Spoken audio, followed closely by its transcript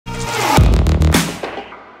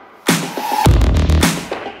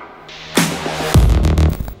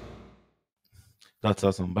That's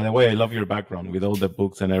awesome. By the way, I love your background with all the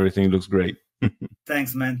books and everything. It looks great.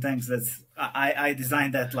 Thanks, man. Thanks. That's I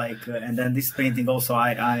designed that, like, and then this painting also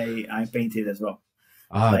I painted as well.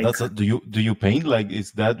 Ah, Like, do you paint? Like,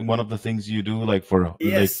 is that one of the things you do? Like for like,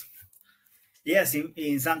 yes, yes.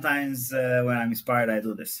 In sometimes when I'm inspired, I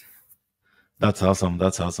do this. that's awesome.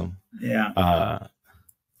 That's awesome. Yeah. Uh,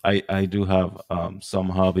 I do have some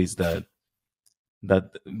hobbies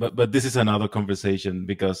but this is another conversation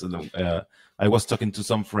because I was talking to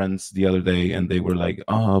some friends the other day and they were like,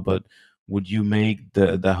 oh, but would you make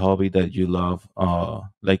the hobby that you love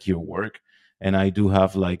like your work? And I do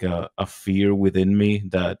have like a fear within me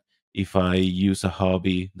that if I use a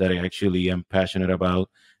hobby that I actually am passionate about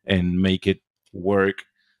and make it work,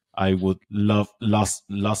 I would lost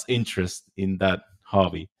interest in that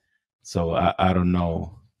hobby. So I don't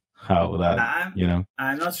know how that, I'm you know.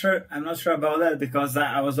 I'm not sure. I'm not sure about that because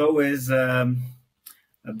I was always a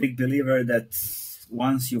big believer that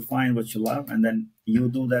once you find what you love and then you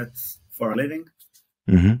do that for a living,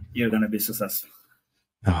 Hmm. you're gonna be successful.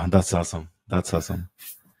 Oh, that's awesome. That's awesome.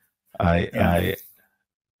 I Yeah. I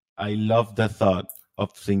I love the thought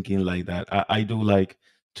of thinking like that. I do like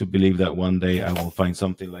to believe that one day I will find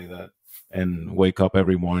something like that and wake up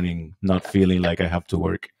every morning not feeling like I have to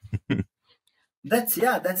work. That's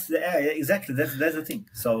yeah. That's exactly that's the thing.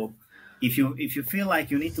 So if you feel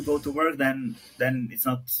like you need to go to work, then it's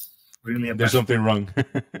not really a There's passion. something wrong.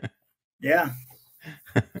 Yeah.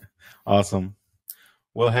 Awesome.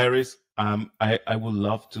 Well, Harris, I would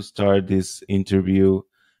love to start this interview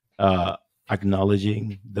uh,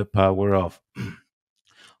 acknowledging the power of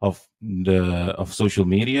social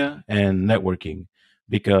media and networking,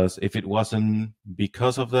 because if it wasn't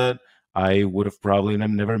because of that, I would have probably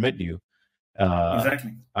never met you. uh,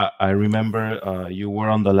 Exactly. I remember you were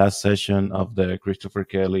on the last session of the Christopher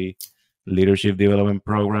Kelly Leadership Development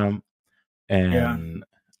Program, Yeah. and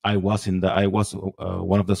I was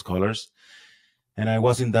one of the scholars, and I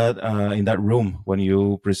was in that room when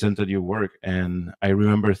you presented your work, and I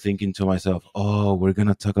remember thinking to myself, "Oh, we're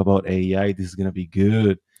gonna talk about AI. This is gonna be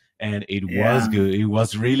good." And it was Yeah. good. It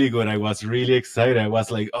was really good. I was really excited. I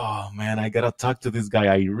was like, "Oh man, I gotta talk to this guy.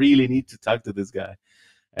 I really need to talk to this guy."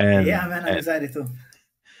 Yeah, And man. I'm and, excited too.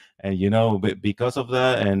 and because of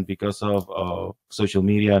that, and because of social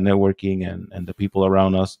media, networking, and the people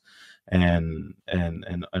around us, and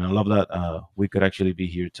I love that we could actually be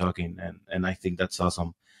here talking, and I think that's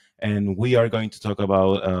awesome. And we are going to talk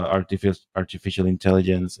about artificial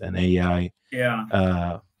intelligence and AI.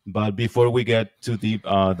 Yeah. But before we get too deep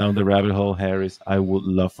down the rabbit hole, Harris, I would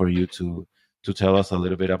love for you to tell us a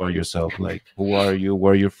little bit about yourself. Like, who are you,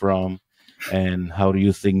 where you're from, and how do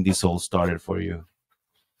you think this all started for you?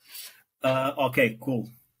 Okay. Cool.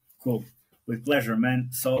 Cool. With pleasure, man.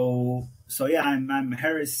 So yeah, I'm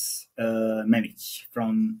Harris Memic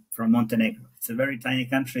from Montenegro. It's a very tiny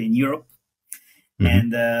country in Europe, Hmm.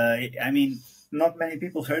 and I mean, not many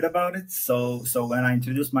people heard about it. So when I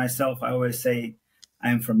introduce myself, I always say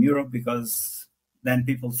I'm from Europe because then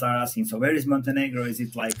people start asking, so where is Montenegro? Is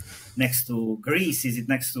it like next to Greece? Is it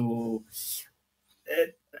next to? Uh,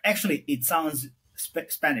 Actually, it sounds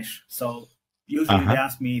Spanish. So usually they Uh-huh.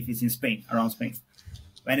 ask me if it's in Spain, around Spain.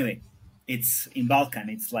 But anyway, it's in Balkan.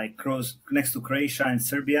 It's like close next to Croatia and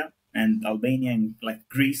Serbia and Albania and like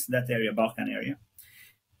Greece, that area, Balkan area.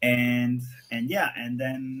 And yeah, and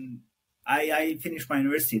then I finished my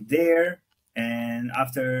university there. And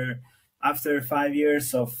after 5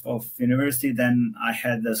 years of university, then I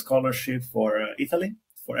had a scholarship for Italy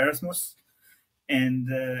for Erasmus, and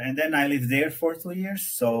then I lived there for 2 years.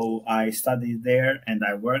 So I studied there and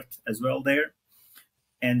I worked as well there.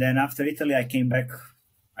 And then after Italy, I came back.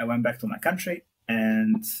 I went back to my country,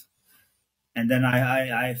 and then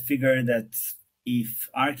I figured that if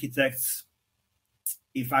architects,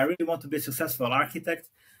 if I really want to be a successful architect,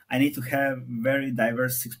 I need to have very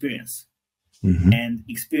diverse experience. Hmm. And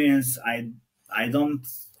experience, I don't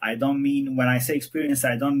I don't mean, when I say experience,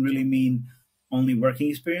 I don't really mean only working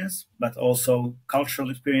experience, but also cultural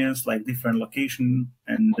experience, like different location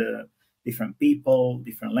and different people,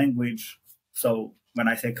 different language. So when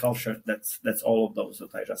I say culture, that's all of those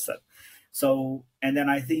that I just said. So, and then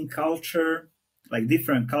I think culture, like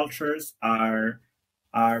different cultures, are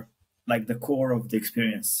like the core of the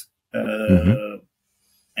experience. Hmm. Uh,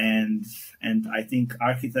 and I think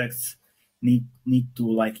architects need to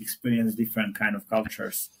like experience different kind of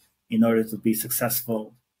cultures in order to be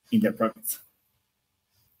successful in their projects.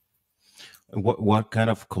 What kind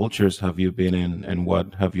of cultures have you been in, and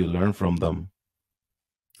what have you learned from them?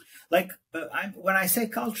 Like when I say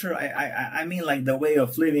culture, I mean like the way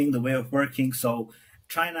of living, the way of working. So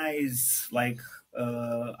China is like,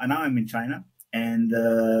 and now I'm in China. and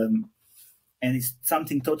it's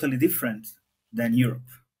something totally different than Europe,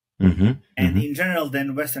 Mm-hmm. and Mm-hmm. in general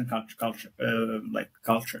than Western culture, like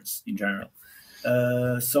cultures in general.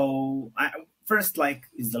 So first, like,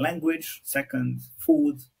 is the language. Second,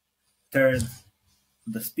 food. Third,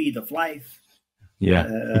 the speed of life. Yeah.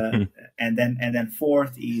 Uh, and then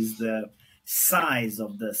fourth is the size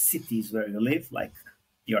of the cities where you live, like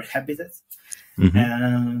your habitat. Mm-hmm.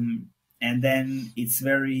 And then it's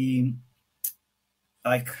very,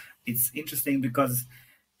 like, it's interesting because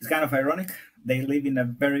it's kind of ironic. They live in a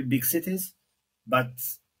very big cities, but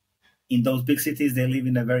in those big cities they live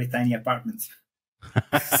in a very tiny apartments.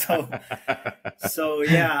 so so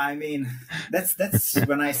yeah, I mean, that's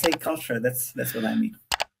when I say culture, that's what I mean.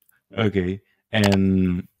 Okay.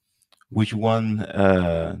 And which one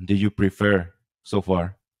did you prefer so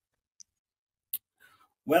far?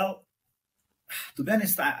 Well, to be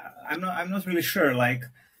honest, I'm not really sure. Like,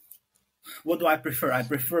 what do I prefer? I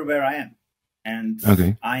prefer where I am, and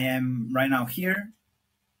Okay. I am right now here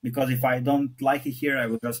because if I don't like it here, I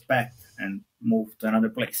will just pack and move to another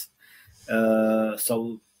place.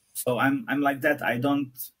 So I'm like that.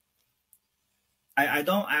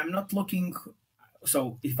 I'm not looking.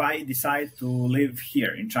 So if I decide to live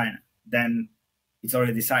here in China, then it's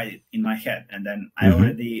already decided in my head, and then I Mm-hmm.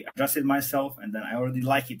 already adjusted myself, and then I already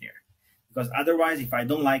like it there. Because otherwise, if I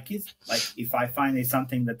don't like it, like if I find it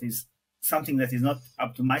something that is not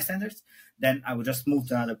up to my standards, then I would just move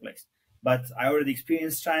to another place. But I already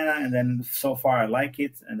experienced China, and then so far I like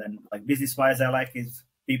it, and then like business wise I like it,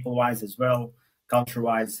 people wise as well, culture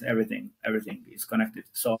wise, everything is connected.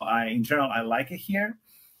 So in general, I like it here.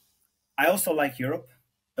 I also like Europe.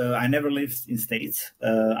 I never lived in States.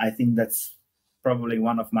 I think that's probably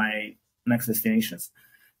one of my next destinations.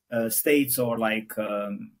 States or like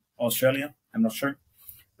Australia. I'm not sure.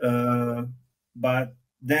 Uh, but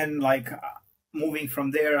then, like, moving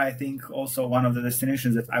from there, I think also one of the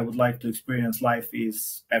destinations that I would like to experience life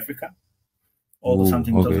is Africa, although Ooh,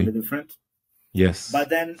 something totally okay. different. Yes, But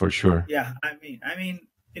then, for sure. yeah, I mean,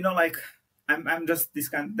 like, I'm just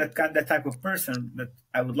that type of person that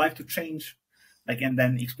I would like to change, like, and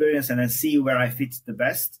then experience and then see where I fit the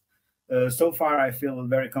best. So far, I feel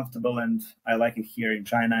very comfortable and I like it here in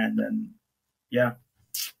China. And then, yeah,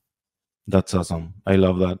 That's awesome. I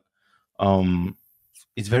love that. Um,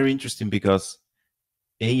 it's very interesting because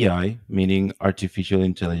AI, meaning artificial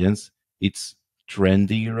intelligence, it's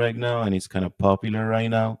trendy right now and it's kind of popular right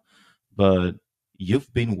now. But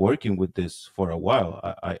you've been working with this for a while.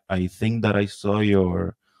 I think that I saw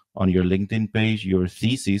your on your LinkedIn page, your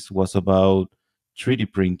thesis was about 3D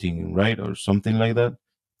printing, right? Or something like that.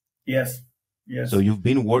 yes, So yes, you've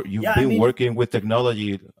yeah. I been mean, working with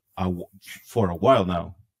technology for a while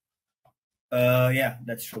now. yeah,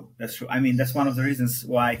 that's true. That's true. I mean, that's one of the reasons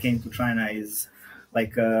why I came to China is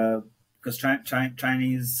like because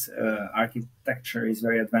Chinese architecture is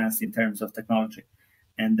very advanced in terms of technology,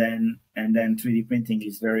 and then 3D printing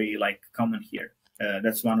is very like common here.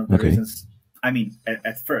 That's one of the Okay. reasons. I mean,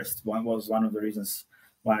 at first, one was one of the reasons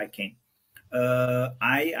why I came.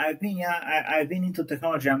 I've been into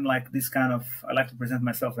technology. I'm like this kind of. I like to present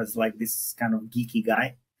myself as like this kind of geeky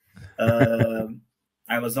guy. Um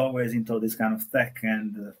I was always into this kind of tech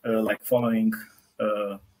and like following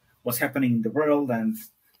uh, what's happening in the world, and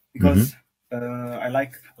Hmm. because I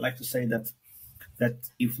like to say that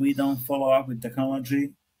if we don't follow up with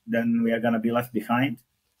technology, then we are gonna be left behind,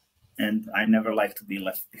 and I never like to be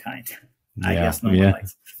left behind. I Yeah, guess no one yeah.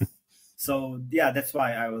 likes. So yeah, that's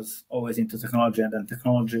why I was always into technology, and then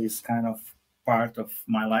technology is kind of part of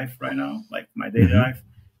my life right now, like my daily Hmm. life,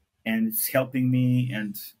 and it's helping me,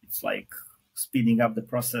 and it's like speeding up the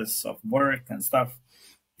process of work and stuff.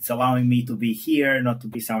 It's allowing me to be here, not to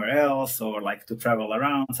be somewhere else, or like to travel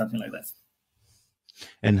around, something like that.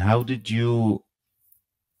 And how did you,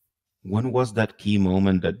 when was that key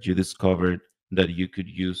moment that you discovered that you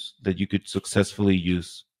could successfully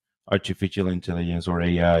use artificial intelligence or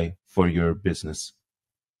AI for your business?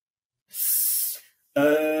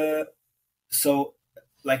 uh, so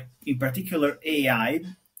like in particular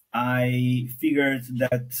I figured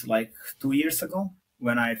that like 2 years ago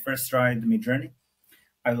when I first tried MidJourney.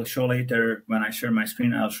 I will show later when I share my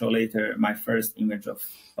screen. I'll show later my first image of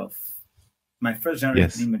my first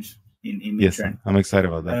generated Yes. image in Yes, MidJourney. I'm excited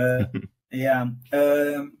about that. Uh, yeah.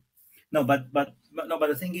 No, but no, but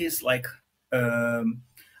the thing is, like, um,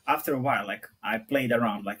 after a while, like I played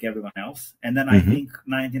around like everyone else, and then I Hmm. think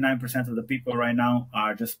 99% of the people right now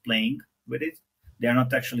are just playing with it. They are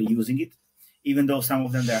not actually using it, even though some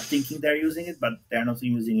of them they are thinking they're using it, but they're not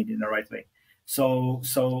using it in the right way. So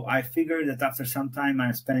I figured that after some time,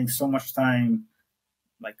 I'm spending so much time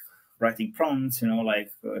like writing prompts,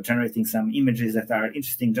 like generating some images that are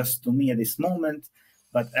interesting just to me at this moment.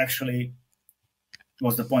 But actually,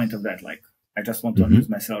 what's the point of that? Like, I just want to Mm-hmm. amuse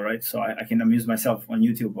myself, right? So I can amuse myself on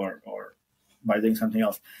YouTube or by doing something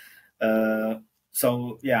else.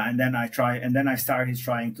 So yeah, and then I started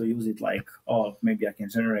trying to use it like, oh, maybe I can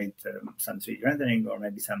generate some 3D rendering or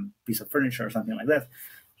maybe some piece of furniture or something like that.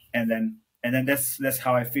 And then that's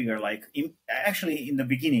how I figure, like, actually in the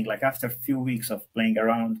beginning, like after a few weeks of playing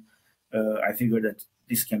around, I figured that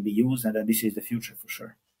this can be used and that this is the future for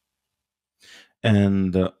sure.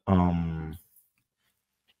 And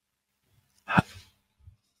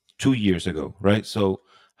 2 years ago, right? So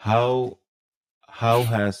how how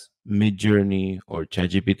has MidJourney or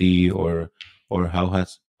ChatGPT or how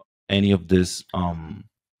has any of this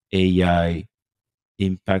AI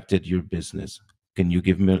impacted your business? Can you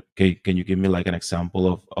give me like an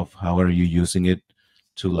example of how are you using it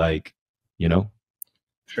to, like, you know?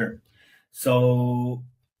 Sure. So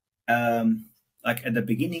like at the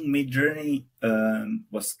beginning, MidJourney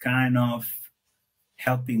was kind of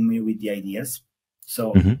helping me with the ideas.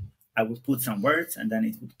 So Hmm. I would put some words and then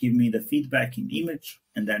it would give me the feedback in image.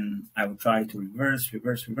 And then I would try to reverse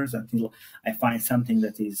until I find something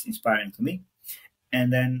that is inspiring to me.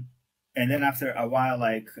 And then after a while,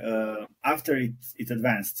 like after it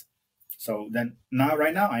advanced. So then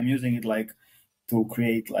right now I'm using it like to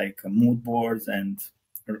create like mood boards and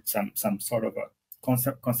some sort of a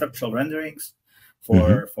conceptual renderings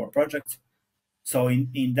Hmm. for projects. So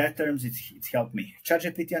in that terms, it helped me.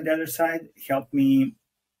 ChatGPT on the other side helped me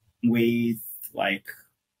with like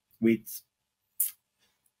with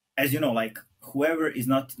as you know, like whoever is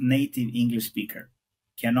not native English speaker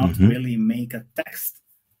cannot Hmm. really make a text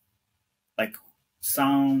like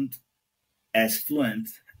sound as fluent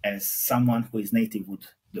as someone who is native would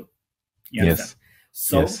do. You understand? Yes.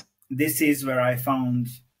 So Yes. this is where I found,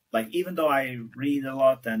 like, even though I read a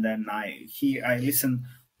lot and then I listen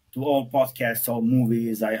to all podcasts, all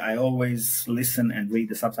movies, I always listen and read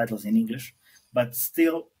the subtitles in English, but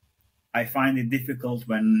still I find it difficult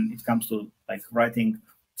when it comes to like writing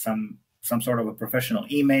some sort of a professional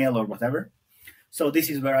email or whatever. So this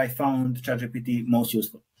is where I found ChatGPT most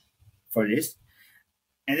useful for this.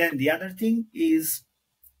 And then the other thing is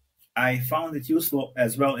I found it useful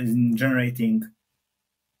as well in generating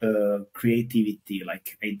creativity,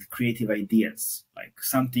 like creative ideas, like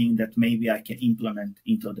something that maybe I can implement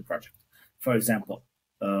into the project. For example,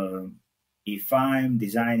 uh, if I'm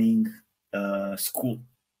designing a school,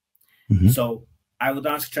 Hmm. so I would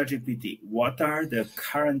ask ChatGPT, what are the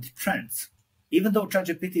current trends? Even though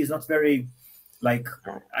ChatGPT is not very, like,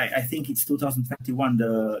 I think it's 2021,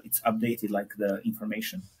 it's updated like the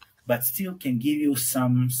information, but still can give you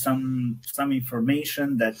some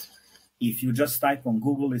information that if you just type on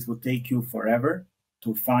Google, it will take you forever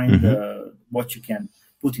to find Hmm. what you can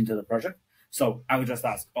put into the project. So I would just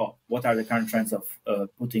ask, oh, what are the current trends of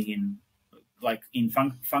putting in, like in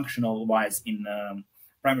functional wise in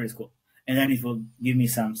primary school? And then it will give me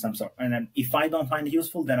some sort. And then if I don't find it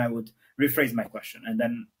useful, then I would rephrase my question, and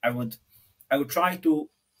then I would try to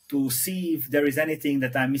see if there is anything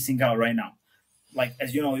that I'm missing out right now. Like,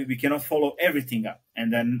 as you know, we cannot follow everything up,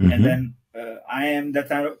 and then Hmm. I am that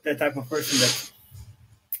type of person that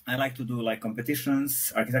I like to do like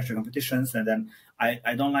competitions, architecture competitions, and then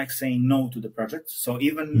I don't like saying no to the project. So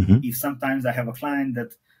even Hmm. if sometimes I have a client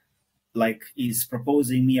that like is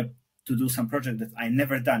proposing me to do some project that I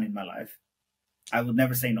never done in my life, I would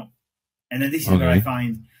never say no. And then this is where I Okay.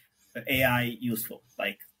 find AI useful.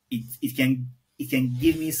 Like it can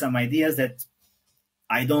give me some ideas that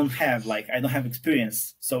I don't have. Like I don't have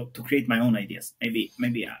experience, so to create my own ideas,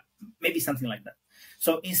 maybe something like that.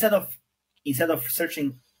 So instead of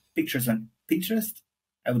searching pictures on Pinterest,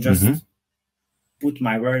 I would Hmm. just put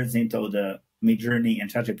my words into the MidJourney and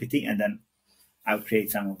ChatGPT, and then I would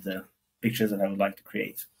create some of the pictures that I would like to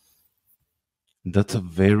create. That's a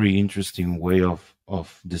very interesting way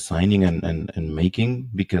of designing and making,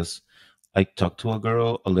 because I talked to a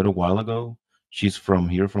girl a little while ago. She's from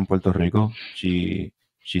here, from Puerto Rico.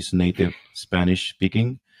 She's native Spanish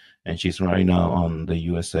speaking, and she's right now on the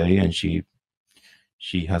USA, and she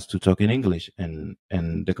has to talk in English. And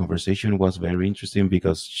the conversation was very interesting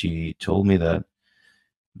because she told me that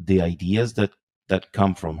the ideas that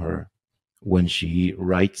come from her when she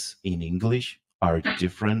writes in English are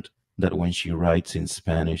different than when she writes in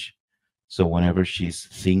Spanish. So whenever she's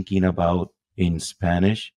thinking about in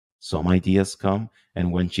Spanish, some ideas come,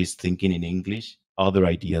 and when she's thinking in English, other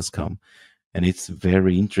ideas come. And it's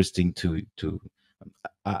very interesting to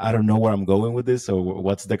I don't know where I'm going with this or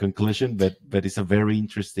what's the conclusion, but it's a very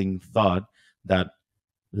interesting thought that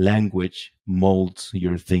language molds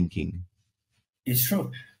your thinking. It's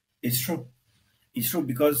true. It's true. It's true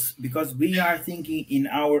because we are thinking in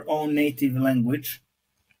our own native language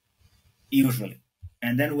usually,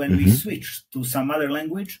 and then when we switch to some other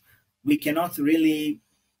language, we cannot really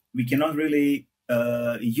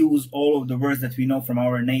use all of the words that we know from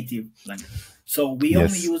our native language. So we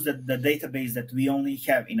only Yes. use the database that we only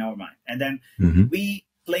have in our mind, and then we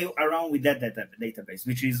play around with that database,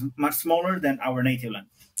 which is much smaller than our native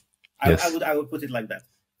language. Yes. I would put it like that.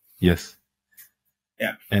 Yes.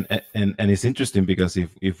 Yeah. And it's interesting because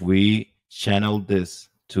if we channel this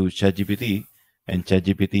to ChatGPT, and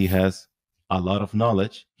ChatGPT has a lot of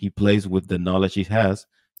knowledge, he plays with the knowledge he has,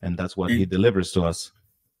 and that's what he delivers to us.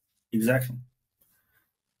 Exactly.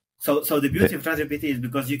 So the beauty of ChatGPT is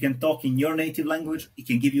because you can talk in your native language, it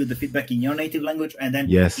can give you the feedback in your native language, and then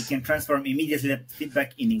it can transform immediately that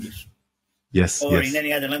feedback in English. Yes. Or in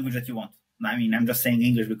any other language that you want. I mean, I'm just saying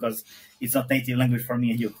English because it's not native language for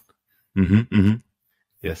me and you.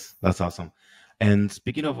 Yes, that's awesome. And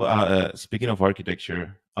speaking of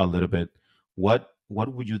architecture, a little bit, what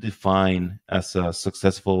would you define as a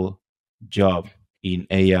successful job in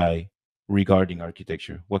AI regarding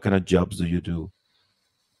architecture? What kind of jobs do you do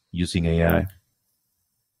using AI?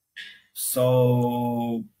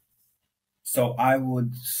 So I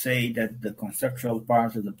would say that the conceptual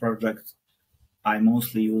part of the project, I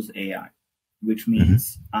mostly use AI, which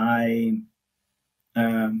means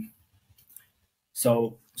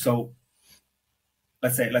so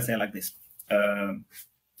let's say like this.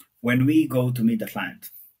 When we go to meet the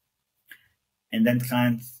client, and then the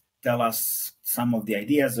client tell us some of the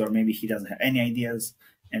ideas, or maybe he doesn't have any ideas,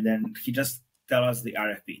 and then he just tell us the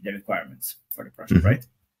RFP, the requirements for the project, right?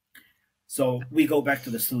 So we go back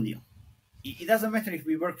to the studio. It doesn't matter if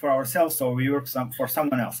we work for ourselves or we work for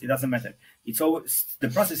someone else. It doesn't matter. It's always, the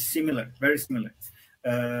process is similar, very similar.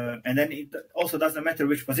 And then it also doesn't matter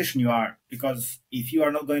which position you are, because if you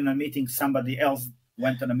are not going on a meeting, somebody else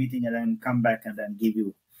went on a meeting and then come back and then give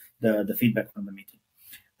you the feedback from the meeting.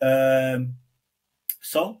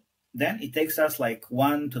 So then it takes us like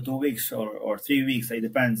 1 to 2 weeks or 3 weeks. It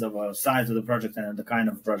depends on the size of the project and the kind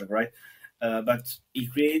of project, right? But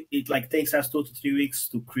it takes us 2 to 3 weeks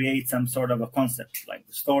to create some sort of a concept, like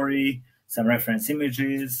the story, some reference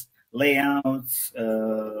images, layouts,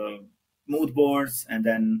 mood boards, and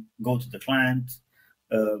then go to the client.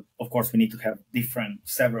 Of course, we need to have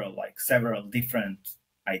several different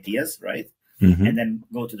ideas, right? And then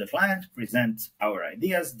go to the client, present our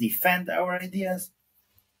ideas, defend our ideas,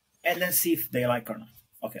 and then see if they like or not.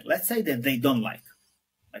 Okay, let's say that they don't like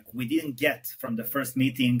we didn't get from the first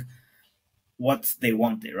meeting what they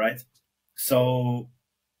wanted, right? So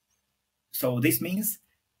this means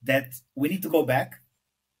that we need to go back.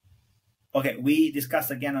 Okay, we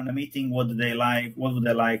discuss again on the meeting, what do they like, what would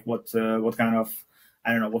they like, what kind of,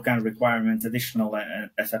 I don't know, what kind of requirements, additional,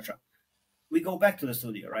 etc. We go back to the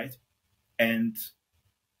studio, right? And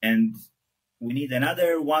we need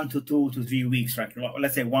another 1 to 2 to 3 weeks, right?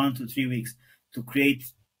 Let's say 1 to 3 weeks to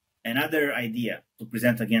create another idea to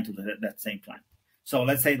present again to that same client. So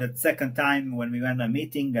let's say the second time when we went to a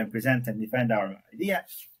meeting and present and defend our idea,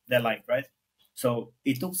 they liked, right? So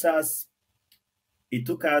it took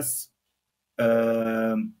us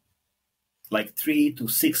like 3 to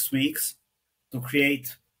 6 weeks to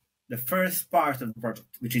create the first part of the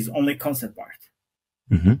project, which is only concept part.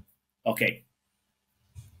 Okay.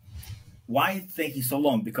 Why it's taking so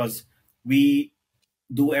long? Because we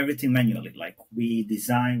do everything manually. Like we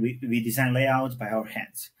design layouts by our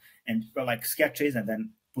hands, and like sketches, and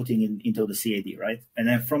then putting it into the CAD, right? And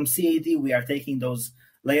then from CAD, we are taking those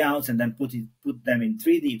layouts and then put them in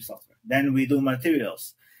 3D software. Then we do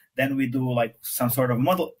materials. Then we do like some sort of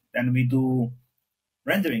model. Then we do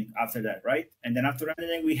rendering after that, right? And then after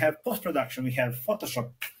rendering, we have post-production. We have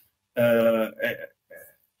Photoshop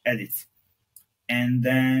edits. And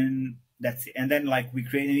then that's it. And then like we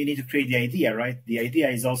need to create the idea, right? The idea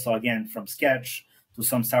is also, again, from sketch to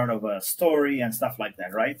some sort of a story and stuff like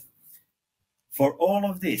that, right? For all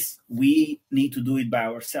of this, we need to do it by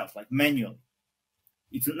ourselves, like manually.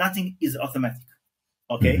 Nothing is automatic,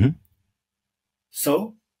 okay?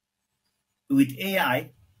 So with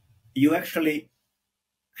AI, you actually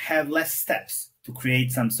have less steps to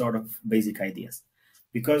create some sort of basic ideas,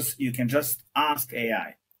 because you can just ask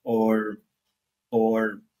AI or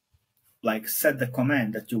like set the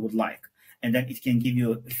command that you would like, and then it can give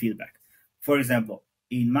you feedback. For example,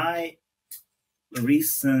 in my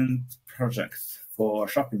recent project for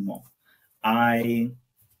shopping mall, I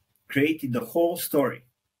created the whole story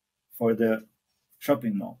for the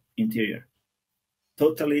shopping mall interior,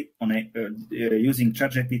 totally on using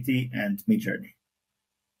ChatGPT and MidJourney.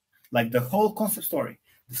 like the whole concept story,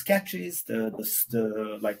 the sketches,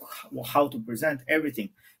 the like how to present everything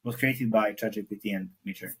was created by ChatGPT and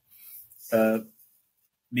MidJourney.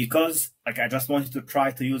 Because like I just wanted to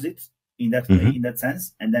try to use it in that way, in that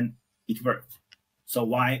sense, and then it worked. So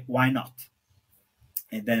why not?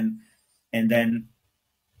 And then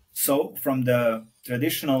so from the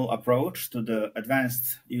traditional approach to the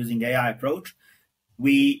advanced using AI approach,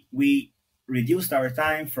 we reduced our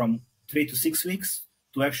time from 3 to 6 weeks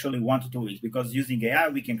to actually 1 to 2 weeks, because using AI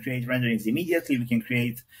we can create renderings immediately, we can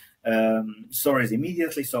create stories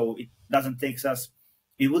immediately. So it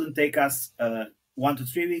wouldn't take us 1 to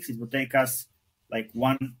 3 weeks. It would take us like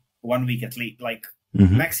one week at least, like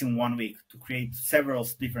maximum 1 week to create several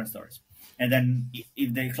different stories. And then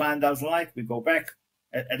if the client doesn't like, we go back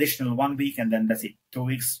additional 1 week, and then that's it. 2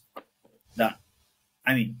 weeks done.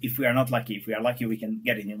 I mean, if we are not lucky, if we are lucky, we can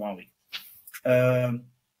get it in 1 week.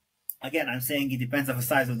 Again, I'm saying it depends on the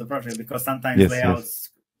size of the project, because sometimes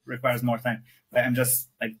layouts requires more time. But I'm just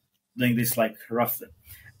like doing this like roughly.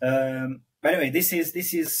 But anyway, this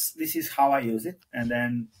is how I use it. And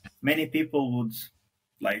then many people would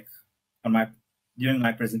like during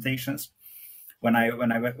my presentations, when I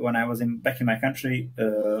was back in my country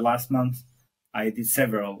last month, I did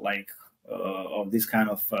several like of this kind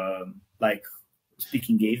of like speak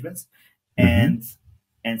engagements, and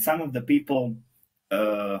some of the people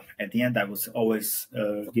at the end I would always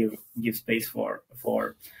give space for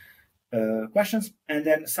questions, and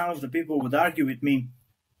then some of the people would argue with me.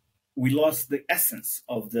 We lost the essence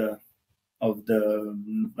of the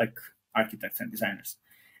like architects and designers,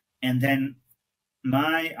 and then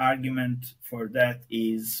my argument for that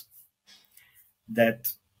is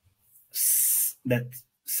that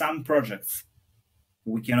some projects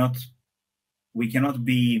we cannot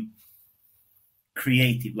be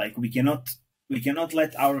creative. Like we cannot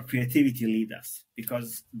let our creativity lead us,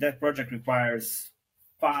 because that project requires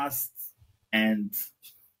fast and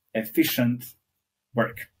efficient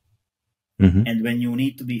work. And when you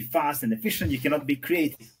need to be fast and efficient, you cannot be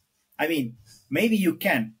creative. I mean, maybe you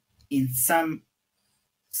can in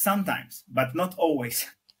sometimes, but not always.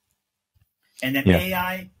 And then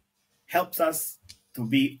AI helps us to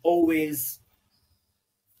be always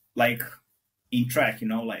like in track,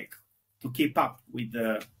 like to keep up with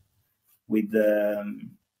the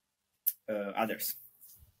others.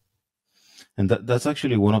 And that's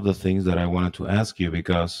actually one of the things that I wanted to ask you,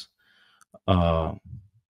 because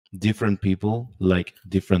different people like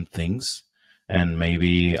different things, and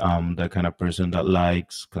maybe I'm the kind of person that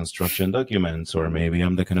likes construction documents, or maybe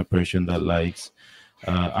I'm the kind of person that likes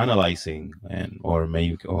analyzing or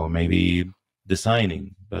maybe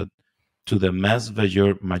designing. But to the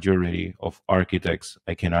majority of architects,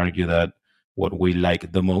 I can argue that what we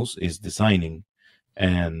like the most is designing,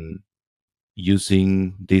 and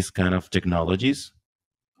using these kind of technologies,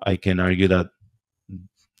 I can argue that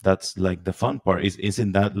that's like the fun part.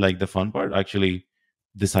 Isn't that like the fun part, actually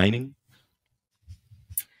designing?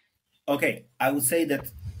 Okay, I would say that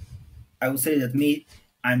I'm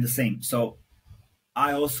the same. So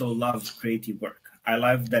I also love creative work. I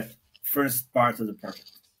love that first part of the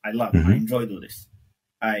project. I enjoy doing this.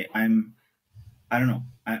 I don't know.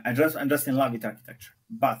 I'm just in love with architecture.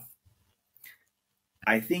 But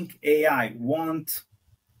I think AI won't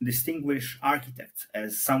distinguish architects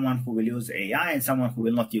as someone who will use AI and someone who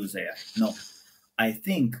will not use AI. No, I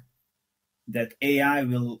think that AI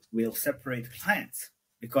will separate clients,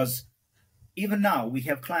 because even now we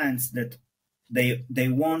have clients that they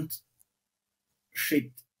want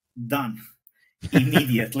shit done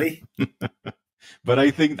immediately. But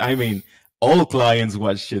I mean, all clients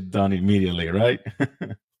want shit done immediately, right?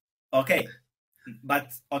 Okay,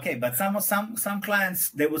 but some clients,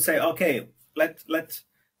 they would say, okay,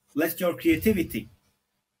 let your creativity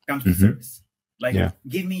come to service. Like,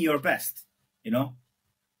 give me your best,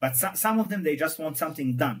 But some of them, they just want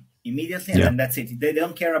something done immediately, and then that's it. They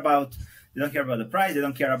don't care about the price.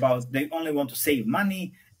 They only want to save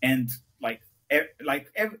money, and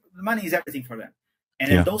money is everything for them.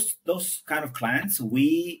 And those kind of clients,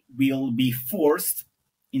 we will be forced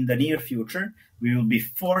in the near future. We will be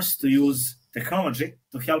forced to use technology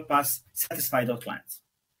to help us satisfy those clients.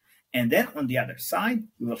 And then on the other side,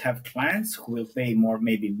 we will have clients who will pay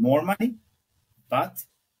maybe more money, but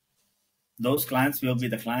those clients will be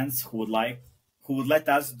the clients who would let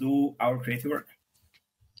us do our creative work.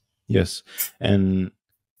 Yes. And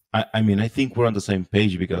I mean, I think we're on the same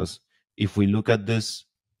page, because if we look at this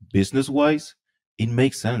business-wise, it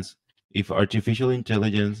makes sense. If artificial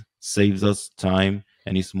intelligence saves us time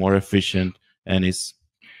and is more efficient and is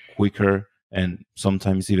quicker and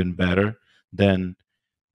sometimes even better, then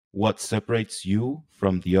what separates you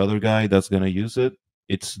from the other guy that's going to use it,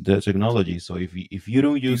 it's the technology. So if you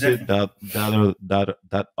don't use it, Exactly.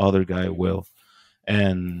 that other guy will.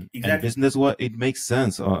 And Exactly. business, what it makes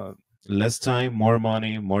sense. Less time, more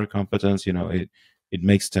money, more competence, it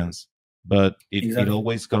makes sense. But it Exactly.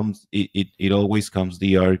 always comes, it always comes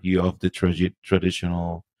the argue of the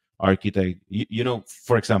traditional architect.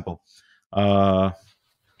 For example, uh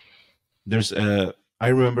there's a I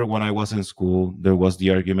remember when I was in school, there was the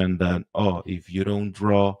argument that, oh, if you don't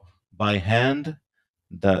draw by hand,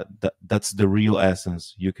 that's the real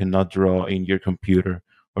essence. You cannot draw in your computer,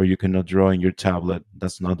 or you cannot draw in your tablet.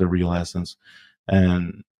 That's not the real essence.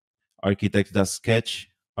 And architects that sketch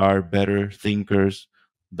are better thinkers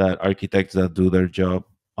than architects that do their job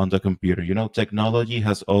on the computer. Technology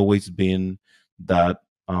has always been that,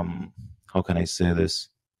 how can I say this?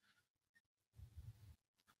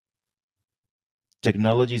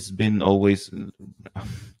 Technology's been always,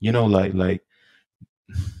 like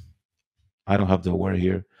I don't have the word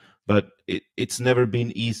here, but it's never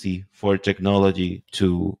been easy for technology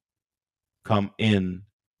to come in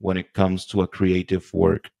when it comes to a creative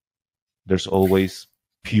work. There's always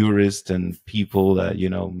purists and people that,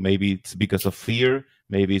 maybe it's because of fear,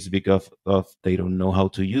 maybe it's because of they don't know how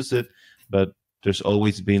to use it, but there's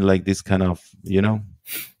always been like this kind of, To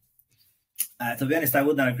be honest, I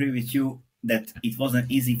wouldn't agree with you that it wasn't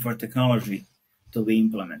easy for technology to be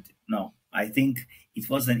implemented. No, I think it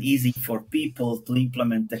wasn't easy for people to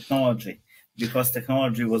implement technology because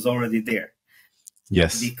technology was already there.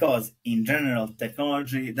 yes, Because in general,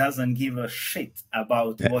 technology doesn't give a shit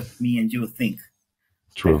about yeah, what me and you think.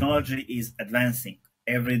 true. Technology is advancing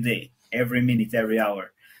every day, every minute, every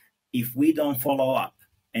hour. If we don't follow up,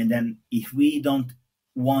 and then if we don't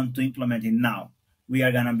want to implement it now, we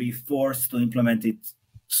are going to be forced to implement it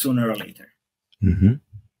sooner or later. Hmm.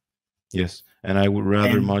 Yes, and I would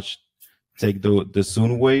rather And much take the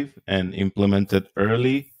Soon wave and implement it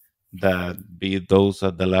early than be those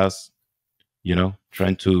at the last,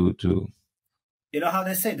 trying to you know how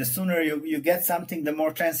they say, the sooner you get something, the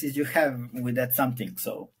more chances you have with that something.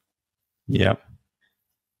 So, yeah,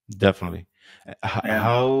 definitely. yeah.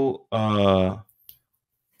 How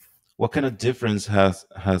what kind of difference has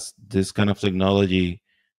this kind of technology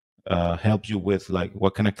helped you with? Like,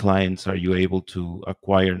 what kind of clients are you able to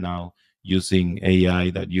acquire now using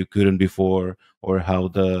AI that you couldn't before? Or how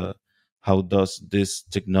does this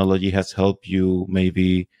technology has helped you,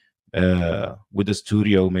 maybe with the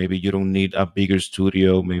studio? Maybe you don't need a bigger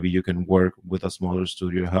studio, maybe you can work with a smaller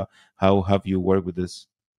studio. How have you worked with this?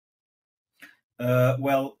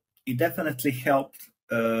 Well, it definitely helped,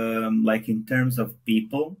 like in terms of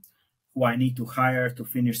people who I need to hire to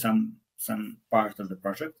finish some part of the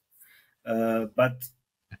project. But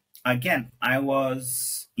again, I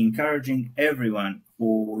was encouraging everyone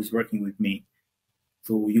who is working with me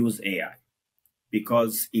to use AI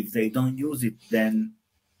because if they don't use it, then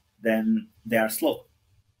they are slow.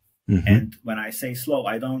 Hmm. And when I say slow,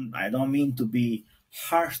 I don't mean to be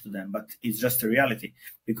harsh to them, but it's just a reality.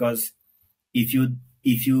 Because if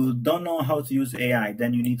you don't know how to use AI,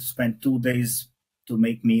 then you need to spend 2 days to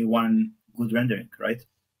make me one good rendering, right?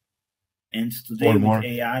 And today Or with more?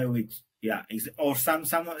 AI, with yeah, or some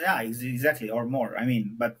yeah, exactly, or more. I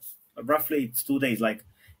mean, but roughly it's 2 days. Like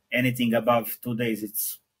anything above 2 days,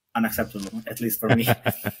 it's unacceptable, at least for me.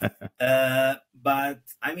 But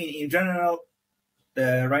I mean, in general,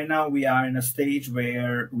 right now we are in a stage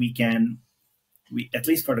where we at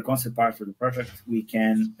least for the concept part of the project, we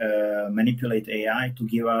can manipulate AI to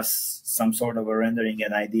give us some sort of a rendering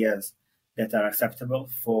and ideas that are acceptable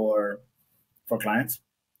for clients,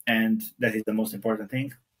 and that is the most important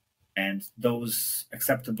thing. And those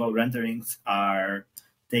acceptable renderings are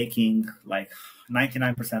taking like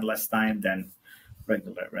 99% less time than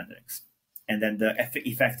regular renderings, and then the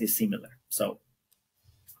effect is similar. So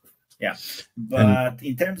yeah, And but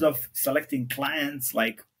in terms of selecting clients,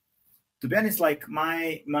 like to be honest, like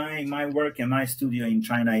my work and my studio in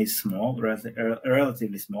China is small,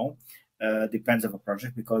 relatively small. Depends on a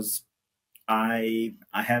project because I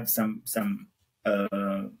have some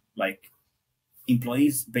like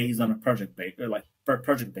employees based on a like per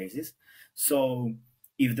project basis. So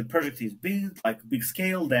if the project is big, like big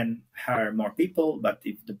scale, then hire more people. But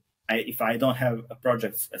if I don't have a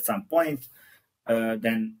project at some point,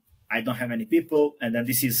 then I don't have any people, and then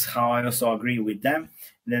this is how I also agree with them.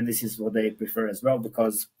 And then this is what they prefer as well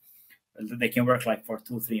because they can work like for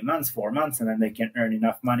 2 3 months 4 months, and then they can earn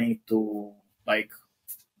enough money to like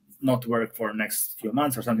not work for next few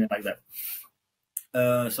months or something like that.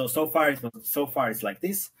 So far it's like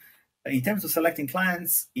this. In terms of selecting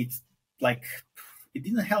clients, it's like it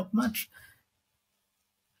didn't help much.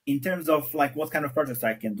 in terms of like what kind of projects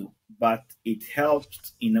I can do, but it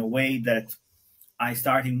helped in a way that I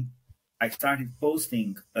started I started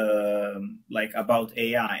posting like about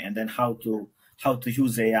AI and then how to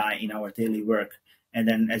use AI in our daily work. And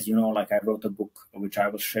then, as you know, like I wrote a book which I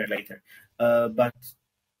will share later. But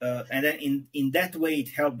and then in that way it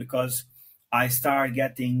helped because I started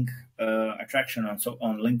getting attraction on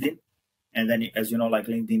LinkedIn. And then, as you know, like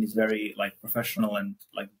LinkedIn is very like professional and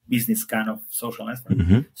like business kind of social network.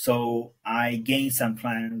 Hmm. So I gained some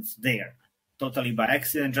clients there, totally by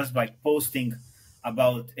accident, just by posting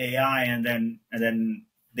about AI, and then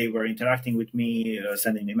they were interacting with me,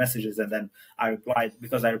 sending me messages, and then I replied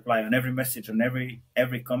because I reply on every message, on every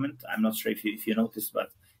comment. I'm not sure if you noticed,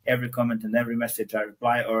 but every comment and every message I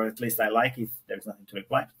reply, or at least I like if there's nothing to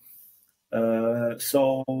reply.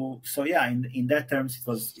 So yeah, in that terms it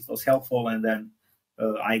was helpful, and then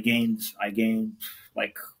I gained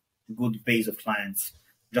like good base of clients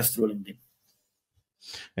just through LinkedIn.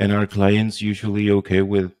 And are clients usually okay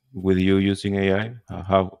with you using AI?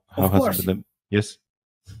 How Of has it been? course, Yes.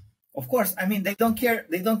 of course. I mean, they don't care.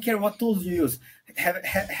 They don't care what tools you use. Has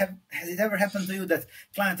it ever happened to you that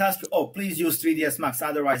client asks you, "Oh, please use 3ds Max,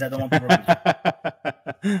 otherwise I don't want to work with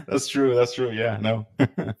you"? That's true. That's true. Yeah. No.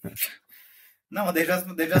 No, they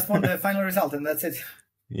just want the final result, and that's it.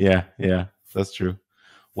 Yeah. Yeah. That's true.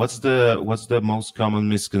 What's the most common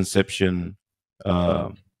misconception uh,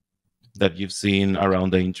 that you've seen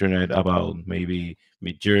around the internet about maybe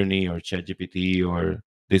MidJourney or ChatGPT or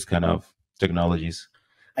this kind of technologies?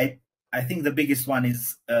 I I think the biggest one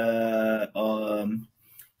is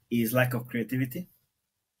lack of creativity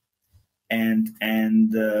and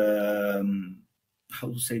how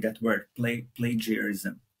to say that word,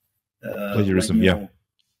 plagiarism. When Plagiarism. Yeah. you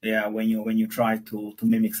yeah when you try to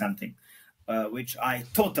mimic something, which I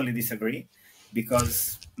totally disagree,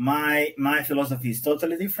 because my philosophy is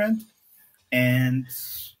totally different. And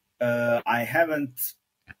I haven't,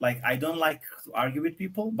 like, I don't like to argue with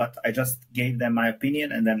people, but I just gave them my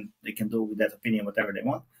opinion, and then they can do with that opinion whatever they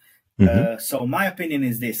want. Hmm. So my opinion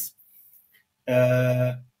is this: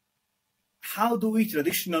 uh, how do we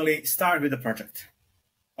traditionally start with a project?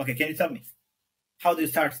 Okay, can you tell me how do you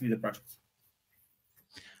start with a project?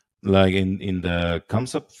 Like in the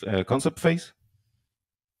concept phase.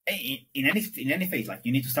 In any phase, like,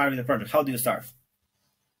 you need to start with a project. How do you start?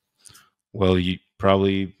 Well, you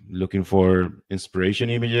probably looking for inspiration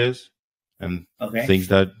images and Okay. things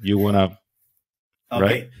that you wanna,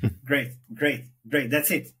 right? Okay. Great.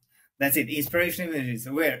 That's it. Inspiration images.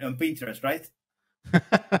 Where? On Pinterest, right?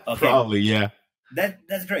 Okay. Probably, yeah.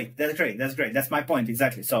 That's great. That's my point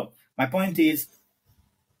exactly. So my point is,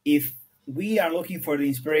 if we are looking for the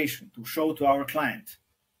inspiration to show to our client,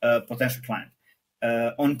 potential client,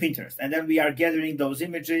 on Pinterest, and then we are gathering those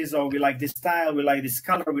images, or we like this style, we like this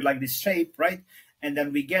color, we like this shape, right? And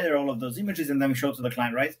then we gather all of those images, and then we show to the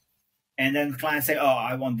client, right? And then the client say, "Oh,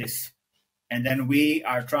 I want this," and then we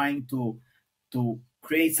are trying to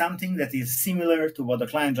create something that is similar to what the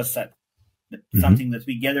client just said, Hmm. something that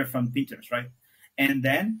we gather from Pinterest, right? And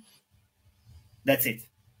then that's it.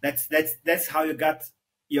 That's how you got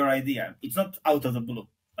your idea. It's not out of the blue.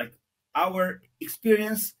 Like, our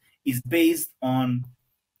experience is based on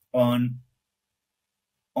on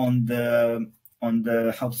the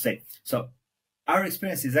how to say. So our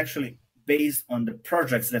experience is actually based on the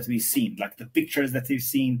projects that we've seen, like the pictures that we've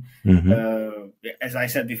seen. Hmm. As I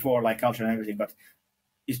said before, like culture and everything, but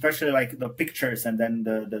especially like the pictures, and then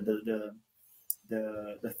the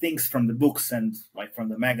things from the books, and like from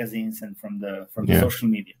the magazines, and from the Yeah. social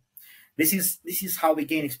media. This is how we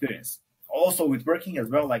gain experience. Also with working as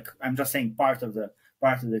well, like, I'm just saying, part of the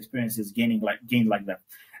experience is gained like that.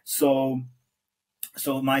 So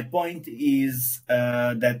my point is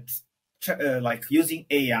that like, using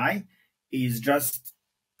AI is just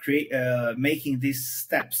making these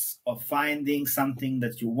steps of finding something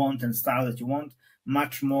that you want and style that you want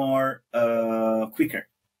much more quicker,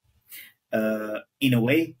 in a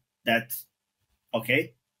way that,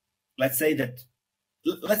 okay, let's say that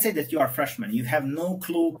you are a freshman, you have no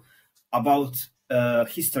clue about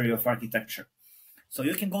history of architecture. So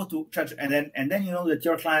you can go to church, and then you know that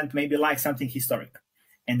your client maybe likes something historic,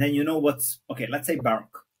 and then you know what's okay. Let's say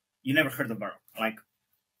Baroque. You never heard of Baroque. Like,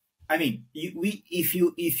 I mean, if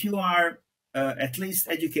you are at least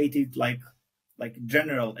educated, like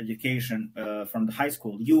general education from the high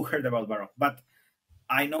school, you heard about Baroque. But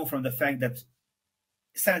I know from the fact that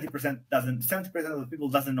 70% of the people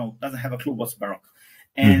doesn't have a clue what's Baroque.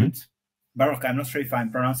 Hmm. And Baroque, I'm not sure if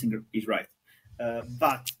I'm pronouncing it right,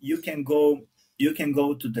 but you can go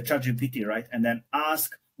to the ChatGPT, right, and then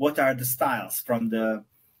ask what are the styles from the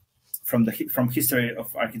from history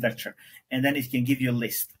of architecture, and then it can give you a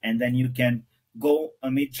list, and then you can go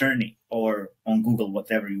on MidJourney or on Google,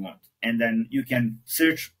 whatever you want, and then you can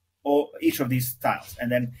search each of these styles,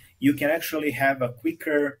 and then you can actually have a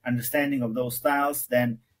quicker understanding of those styles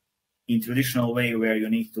than in traditional way, where you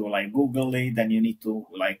need to like Google it, then you need to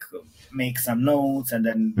like make some notes, and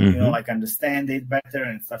then like understand it better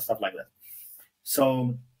and stuff like that.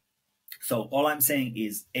 So all I'm saying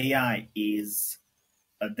is AI is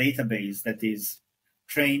a database that is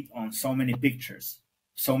trained on so many pictures,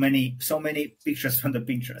 so many pictures from the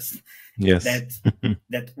Pinterest. Yes.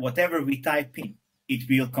 that whatever we type in, it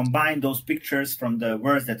will combine those pictures from the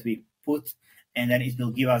words that we put, and then it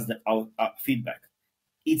will give us the feedback.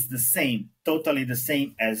 It's the same, totally the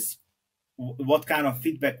same as what kind of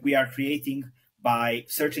feedback we are creating by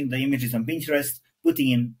searching the images on Pinterest,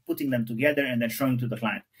 putting them together, and then showing to the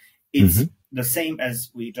client. It's the same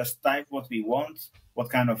as we just type what we want,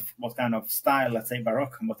 what kind of style, let's say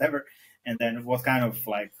Baroque, whatever, and then what kind of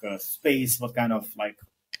like space, what kind of like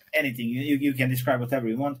anything. You can describe whatever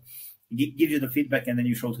you want, give you the feedback, and then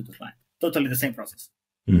you show to the client. Totally the same process.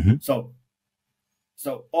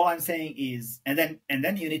 So all I'm saying is, and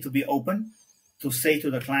then you need to be open to say to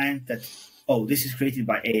the client that, oh, this is created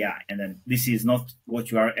by AI, and then this is not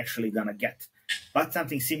what you are actually gonna get, but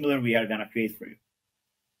something similar we are gonna create for you.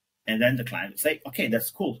 And then the client will say, okay, that's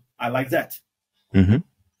cool, I like that. And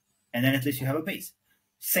then at least you have a base.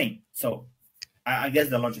 Same. So I guess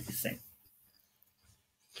the logic is same.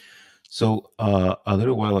 So a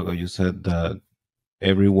little while ago, you said that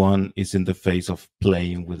everyone is in the phase of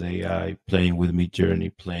playing with AI, playing with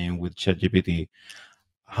MidJourney, playing with ChatGPT.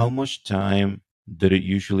 How much time did it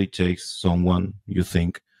usually take someone, you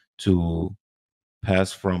think, to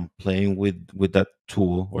pass from playing with that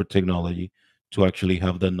tool or technology to actually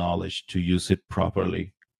have the knowledge to use it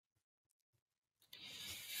properly?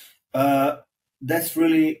 That's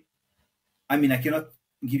really, I mean, I cannot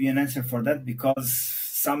give you an answer for that, because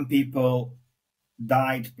some people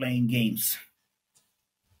died playing games.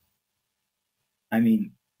 I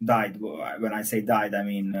mean, died. When I say died, I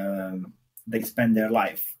mean they spend their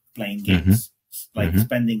life playing games, like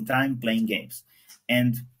spending time playing games.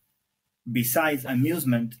 And besides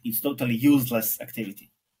amusement, it's totally useless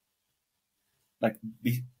activity. Like,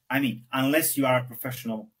 I mean, unless you are a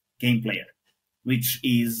professional game player, which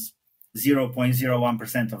is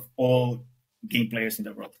 0.01% of all game players in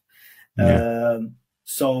the world.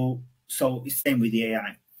 So it's same with the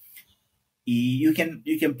AI. You can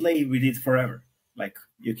play with it forever. Like,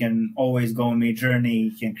 you can always go on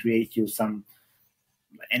MidJourney. You can create you some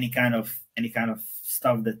any kind of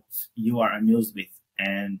stuff that you are amused with,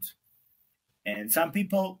 and some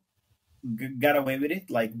people got away with it.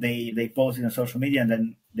 Like, they post it on social media, and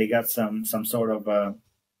then they got some sort of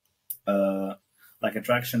like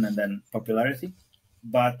attraction and then popularity.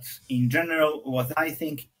 But in general, what I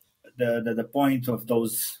think the point of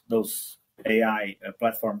those AI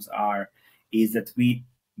platforms is that we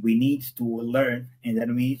need to learn, and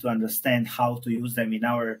then we need to understand how to use them in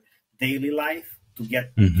our daily life to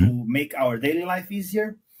get to make our daily life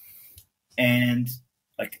easier, and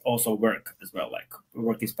like also work as well. Like,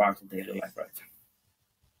 work is part of daily life, right?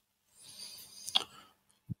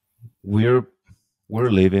 We're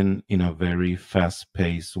living in a very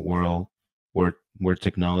fast-paced world where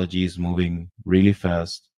technology is moving really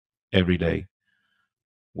fast every day.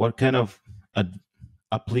 What kind of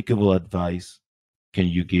applicable advice can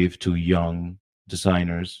you give to young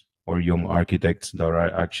designers or young architects that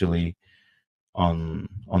are actually on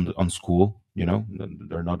school? You know,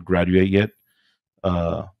 they're not graduate yet.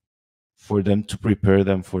 For them to prepare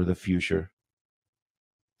them for the future.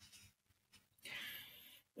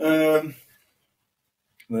 Well,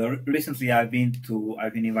 recently I've been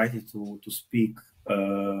invited to speak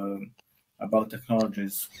about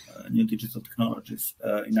technologies, new digital technologies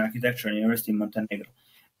in architecture at University of Montenegro.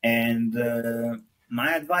 And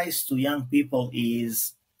my advice to young people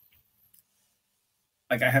is,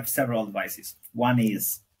 like, I have several advices. One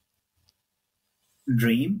is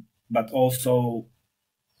dream, but also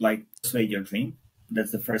like persuade your dream.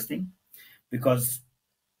 That's the first thing, because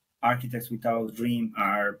architects without dream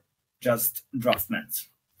are just draftmen.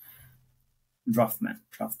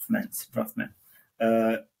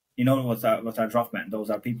 You know what are draftmen? Those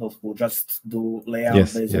are people who just do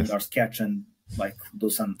layout based on your sketch and like do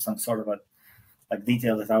some sort of a like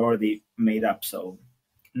detail that are already made up. So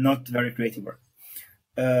not very creative work.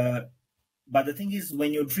 But the thing is,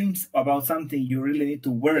 when you dream about something, you really need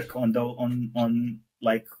to work on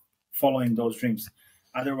like following those dreams.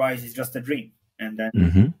 Otherwise, it's just a dream, and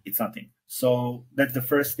then it's nothing. So that's the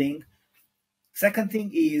first thing. Second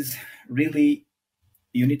thing is really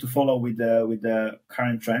you need to follow with the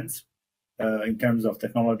current trends in terms of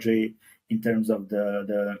technology, in terms of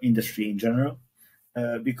the industry in general.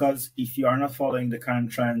 Because if you are not following the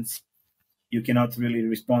current trends, you cannot really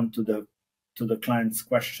respond to the client's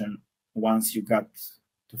question once you got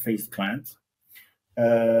to face the client.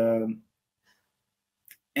 And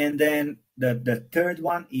then the third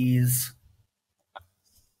one is,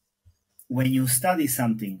 when you study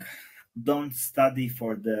something, don't study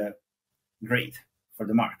for the grade, for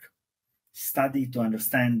the mark. Study to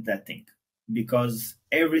understand that thing, because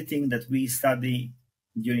everything that we study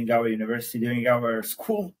during our university, during our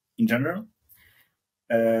school in general,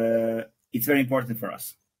 it's very important for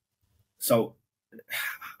us. So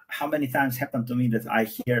how many times happened to me that I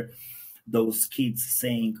hear those kids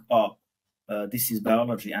saying, oh, this is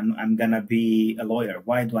biology, I'm gonna be a lawyer,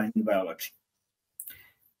 why do I need biology?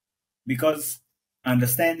 Because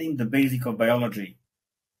understanding the basic of biology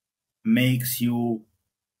makes you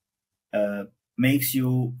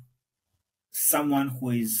someone who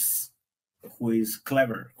is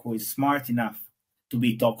clever, who is smart enough to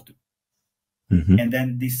be talked to. Mm-hmm. And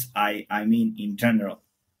then this I mean in general.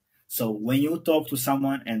 So when you talk to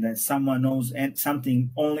someone and then someone knows and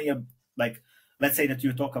something only like, let's say that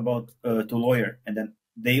you talk about to lawyer and then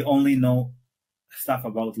they only know stuff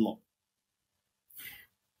about law.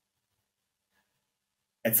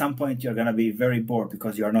 At some point you're gonna be very bored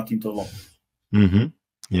because you are not into law. Mm-hmm.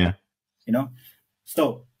 Yeah. You know,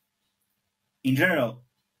 so in general,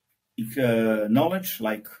 knowledge,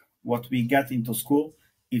 like what we get into school,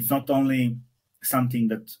 it's not only something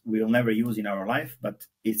that we'll never use in our life, but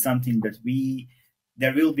it's something that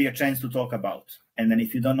there will be a chance to talk about. And then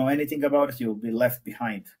if you don't know anything about it, you'll be left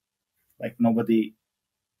behind. Like nobody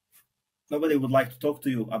would like to talk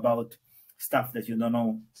to you about stuff that you don't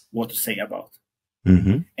know what to say about.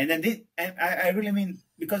 Mm-hmm. And then I really mean,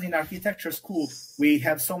 because in architecture school, we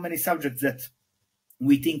have so many subjects that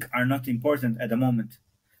we think are not important at the moment,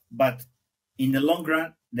 but in the long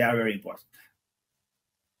run, they are very important.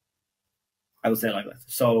 I would say like that.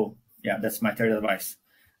 So yeah, that's my third advice.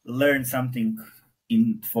 Learn something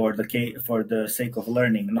for the sake of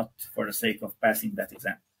learning, not for the sake of passing that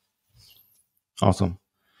exam. Awesome.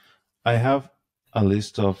 I have a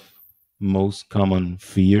list of most common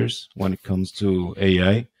fears when it comes to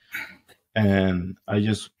AI, and I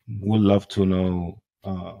just would love to know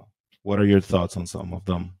what are your thoughts on some of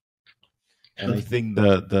them. And I think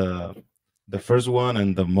the first one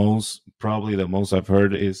and probably the most I've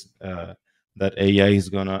heard is that AI is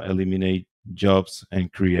gonna eliminate jobs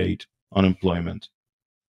and create unemployment.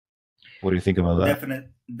 What do you think about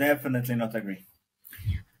that? Definitely not agree.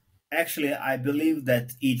 Actually, I believe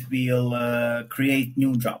that it will create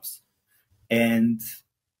new jobs, and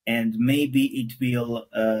maybe it will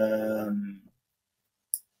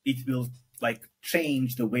like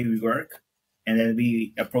change the way we work and then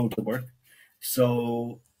we approach the work.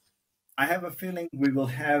 So I have a feeling we will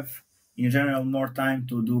have in general more time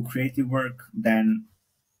to do creative work than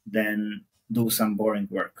do some boring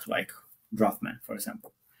work like draftman, for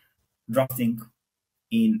example. Drafting,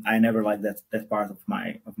 I never liked that part of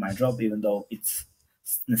my job, even though it's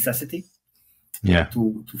necessity Yeah.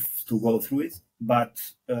 to go through it. But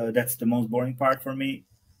that's the most boring part for me.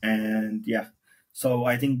 And yeah, so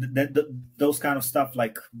I think that those kind of stuff,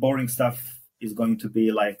 like boring stuff, is going to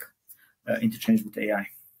be like interchanged with AI.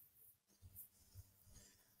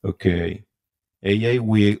 Okay. AI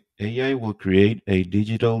will create a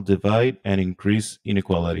digital divide and increase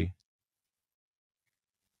inequality.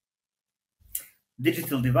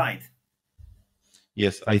 Digital divide.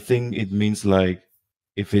 Yes, I think it means like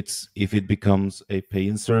if it becomes a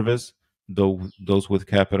paying service, those with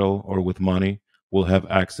capital or with money will have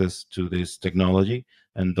access to this technology,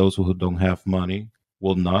 and those who don't have money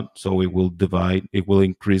will not. So it will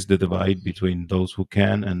increase the divide between those who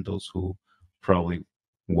can and those who probably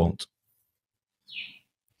won't.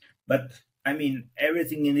 But I mean,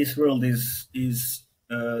 everything in this world is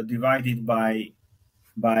divided by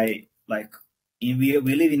like we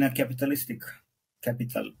live in a capitalistic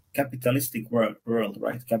world,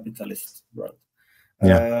 right? Capitalist world.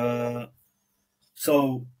 Yeah.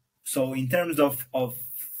 So in terms of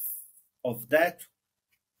that,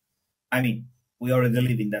 I mean, we already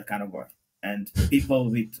live in that kind of world, and people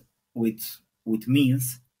with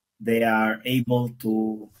means, they are able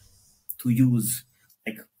to use,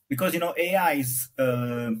 like, because AI is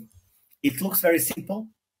it looks very simple,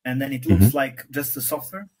 and then it Hmm. looks like just a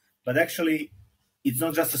software, but actually it's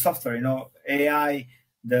not just a software. AI,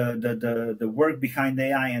 the work behind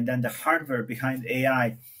AI, and then the hardware behind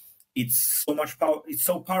AI, it's so much power, it's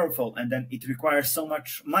so powerful, and then it requires so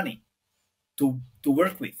much money to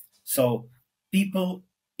work with. So people,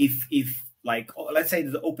 if like, let's say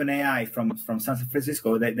the OpenAI from San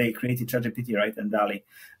Francisco, they created ChatGPT, right, and DALL-E.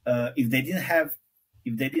 If they didn't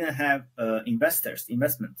have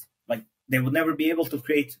investment, like they would never be able to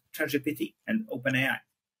create ChatGPT and OpenAI.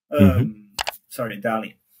 Sorry,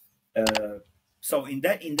 DALL-E. So in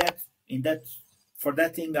that for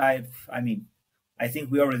that thing, I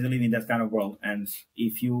think we already live in that kind of world. And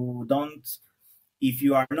if you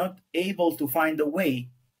are not able to find a way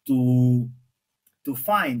to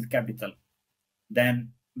find capital,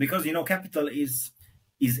 then, because capital is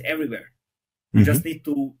everywhere. You just need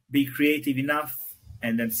to be creative enough,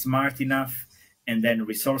 and then smart enough, and then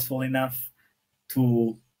resourceful enough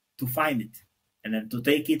to find it, and then to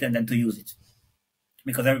take it, and then to use it.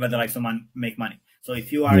 Because everybody likes to make money. So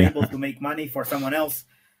if you are able to make money for someone else,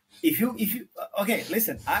 if you okay,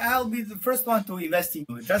 listen, I'll be the first one to invest in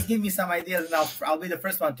you. Just give me some ideas, and I'll be the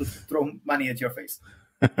first one to throw money at your face.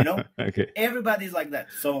 Okay. Everybody's like that.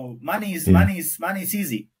 So money is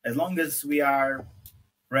easy, as long as we are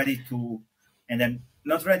ready to, and then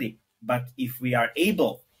not ready, but if we are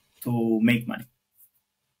able to make money.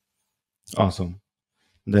 Awesome.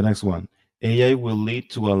 The next one. AI will lead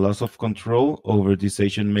to a loss of control over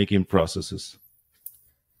decision-making processes.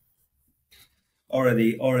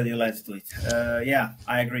 Already led to it. Yeah,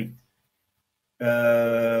 I agree.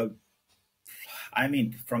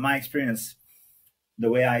 From my experience, the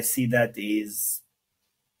way I see that is,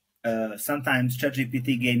 sometimes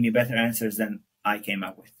ChatGPT gave me better answers than I came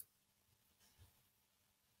up with.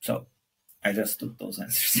 So I just took those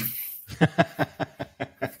answers.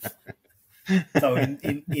 So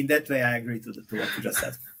in that way, I agree to what you just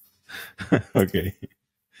said. Okay.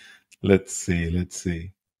 Let's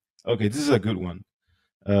see. Okay, this is a good one.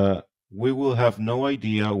 We will have no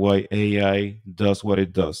idea why AI does what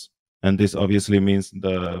it does. And this obviously means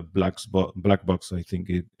the black box. I think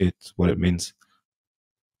it's what it means.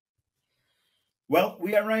 Well,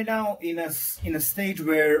 we are right now in a stage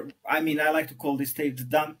where, I like to call this stage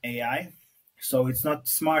dumb AI. So it's not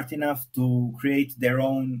smart enough to create their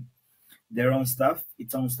own stuff,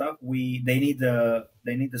 its own stuff. They need the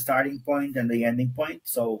starting point and the ending point.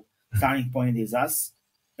 So starting point is us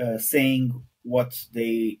saying what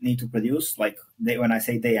they need to produce. Like when I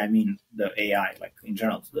say they, I mean the AI, like in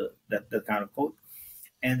general, that kind of code.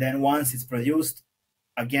 And then once it's produced,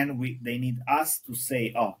 again, they need us to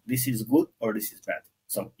say, oh, this is good or this is bad.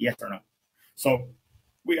 So yes or no. So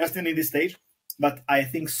we are still in this stage, but I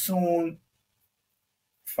think soon,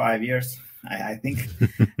 5 years, I think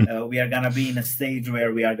we are gonna be in a stage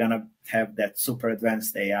where we are gonna have that super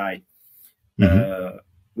advanced AI,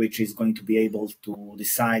 which is going to be able to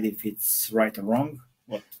decide if it's right or wrong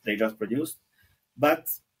what they just produced. But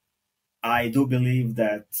I do believe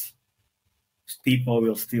that people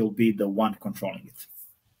will still be the one controlling it.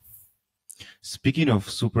 Speaking of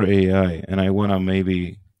super AI, and I want to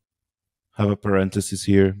maybe have a parenthesis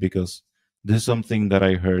here, because this is something that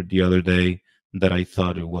I heard the other day that I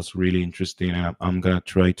thought it was really interesting, and I'm going to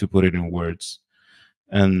try to put it in words.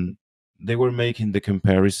 And they were making the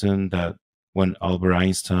comparison that when Albert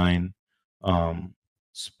Einstein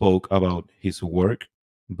spoke about his work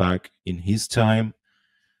back in his time,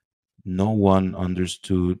 no one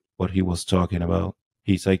understood what he was talking about.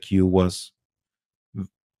 His IQ was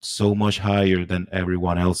so much higher than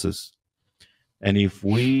everyone else's. And if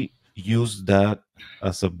we use that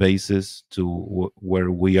as a basis to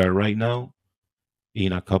where we are right now,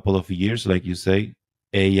 in a couple of years, like you say,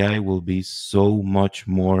 AI will be so much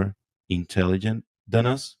more intelligent than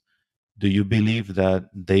us. Do you believe that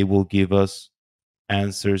they will give us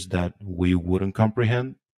answers that we wouldn't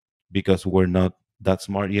comprehend because we're not that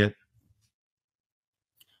smart yet?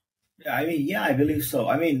 Yeah, I believe so.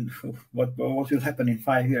 What will happen in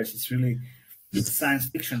 5 years? It's science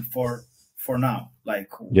fiction for now. Like,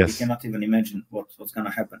 yes, we cannot even imagine what's going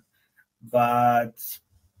to happen. But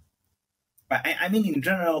in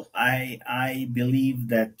general, I believe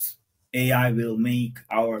that AI will make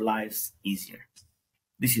our lives easier.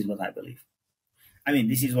 This is what I believe.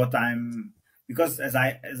 This is what because as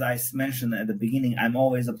I mentioned at the beginning, I'm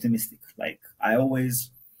always optimistic. Like I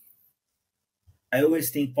always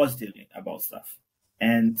think positively about stuff.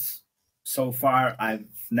 And so far, I've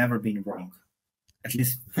never been wrong, at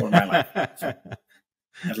least for my life. So,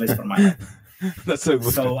 at least for my life. That's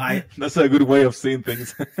a good way of seeing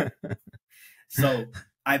things. So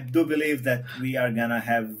I do believe that we are going to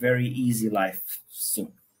have very easy life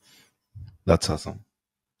soon. That's awesome.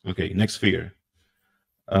 Okay, next fear.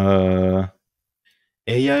 AI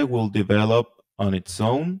will develop on its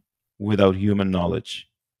own without human knowledge.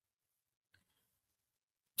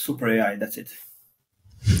 Super AI, that's it.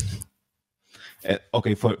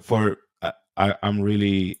 Okay, for I'm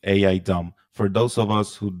really AI dumb. For those of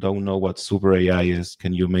us who don't know what super AI is,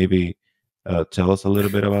 can you maybe tell us a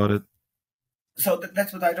little bit about it? So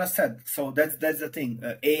that's what I just said. So that's the thing.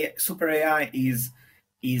 Super AI is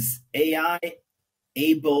AI is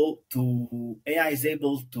able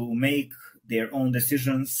to make their own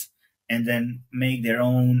decisions and then make their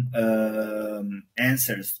own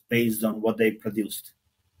answers based on what they produced.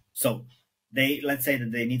 So let's say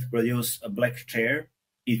that they need to produce a black chair.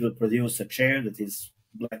 It will produce a chair that is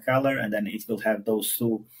black color, and then it will have those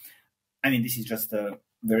two. I mean, this is just a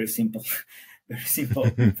very simple, very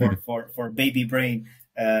simple for baby brain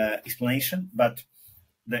explanation. But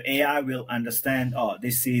the AI will understand. Oh,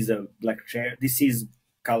 this is a black chair. This is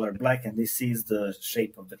color black, and this is the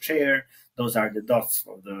shape of the chair. Those are the dots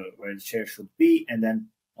for the where the chair should be, and then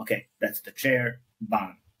okay, that's the chair.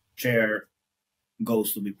 Bam, chair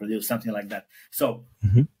goes to be produced, something like that. So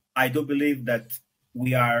Mhm. I do believe that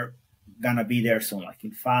we are gonna be there soon, like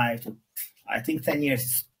in 5 to, I think 10 years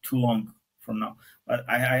is too long from now, but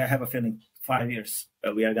I have a feeling 5 years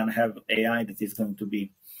we are gonna have AI that is going to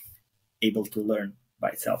be able to learn by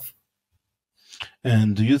itself.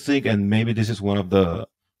 And do you think, and maybe this is one of the,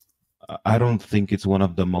 I don't think it's one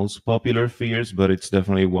of the most popular fears, but it's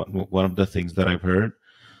definitely one of the things that I've heard.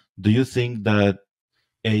 Do you think that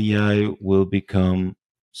AI will become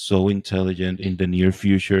so intelligent in the near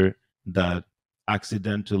future that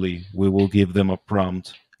accidentally we will give them a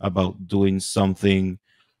prompt about doing something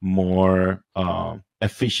more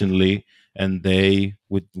efficiently, and they,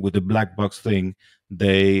 with the black box thing,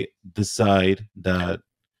 they decide that,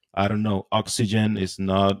 I don't know, oxygen is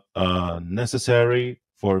not necessary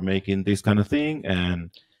for making this kind of thing,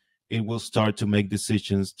 and it will start to make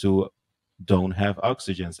decisions to don't have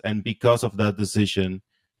oxygens, and because of that decision,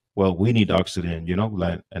 well, we need oxygen,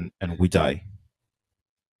 like, and we die.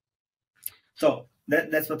 So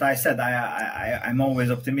that's what I said. I'm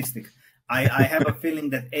always optimistic. I have a feeling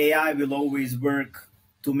that AI will always work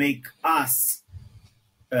to make us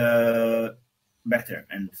uh, better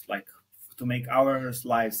and like to make our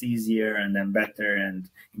lives easier and then better and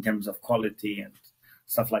in terms of quality and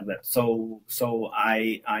stuff like that. So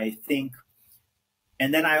I think,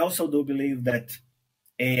 and then I also do believe that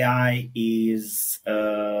AI is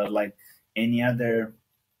like any other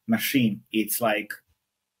machine. It's like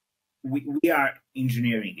we are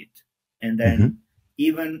engineering it, and Hmm. then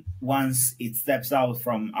even once it steps out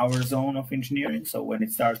from our zone of engineering, so when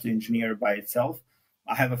it starts to engineer by itself,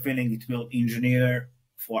 I have a feeling it will engineer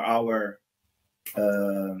for our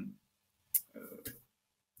um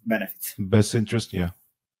benefits. Best interest, yeah.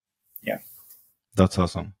 Yeah. That's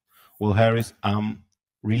awesome. Well, Harris, I'm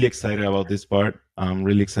really excited about this part. I'm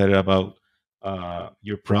really excited about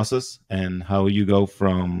your process and how you go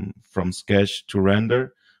from sketch to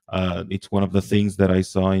render. It's one of the things that I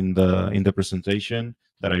saw in the presentation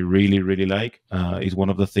that I really really like. It's one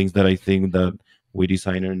of the things that I think that we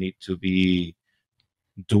designer need to be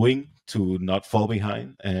doing to not fall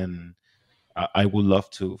behind. And I would love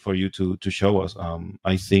to for you to show us.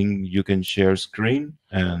 I think you can share screen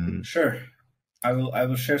and Sure. I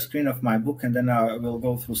will share screen of my book, and then I will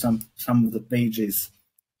go through some of the pages.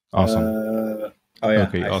 awesome. Oh yeah,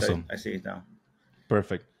 Okay, I saw it. awesome. I see it now.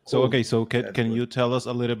 Perfect. So Cool. okay, so That's can good. you tell us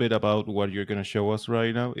a little bit about what you're gonna show us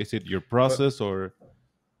right now? Is it your Uh, process or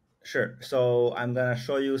sure. So I'm gonna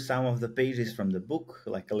show you some of the pages from the book,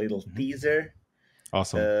 like a little Mhm. teaser,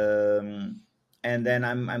 Awesome. um, and then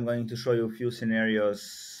I'm going to show you a few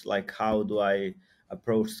scenarios, like how do I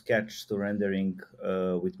approach sketch to rendering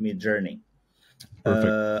with MidJourney.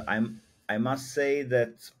 Perfect. I must say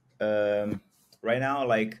that right now,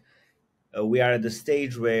 like we are at the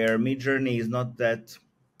stage where MidJourney is not that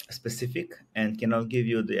specific and cannot give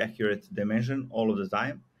you the accurate dimension all of the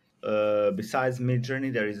time. Besides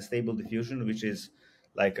MidJourney, there is a stable diffusion, which is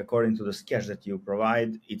like according to the sketch that you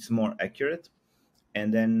provide, it's more accurate.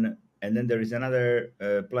 And then there is another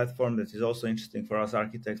platform that is also interesting for us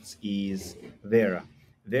architects is Vera.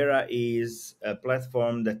 Vera is a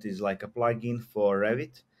platform that is like a plugin for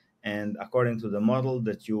Revit, and according to the model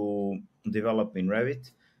that you develop in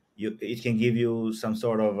Revit, it can give you some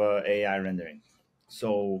sort of AI rendering.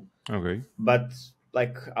 So, Okay. but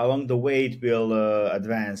like along the way, it will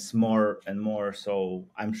advance more and more. So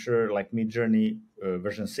I'm sure like MidJourney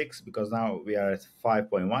version 6, because now we are at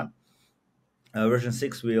 5.1. Version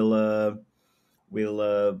 6 will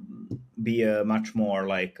be much more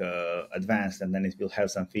like advanced, and then it will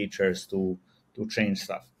have some features to change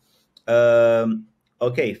stuff.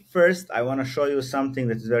 Okay, first I want to show you something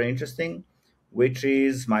that is very interesting, which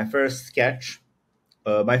is my first sketch,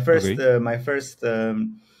 Okay. my first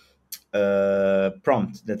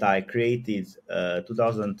prompt that I created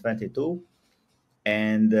 2022.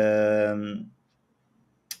 And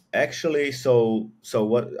actually, so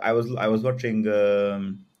what I was watching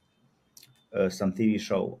some TV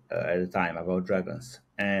show at the time about dragons,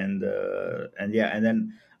 and yeah, and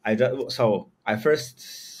then I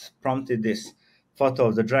first prompted this photo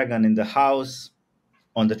of the dragon in the house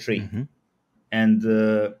on the tree, Mm-hmm. and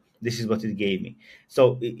this is what it gave me.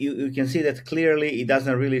 So you can see that clearly it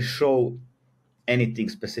doesn't really show anything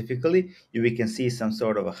specifically. We can see some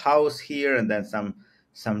sort of a house here, and then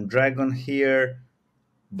some dragon here.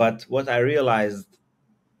 But what I realized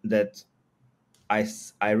that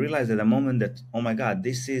I realized at the moment that, oh my god,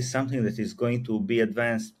 this is something that is going to be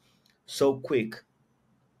advanced so quick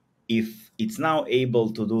if it's now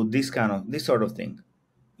able to do this sort of thing.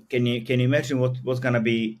 Can you imagine what's gonna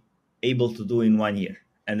be able to do in 1 year?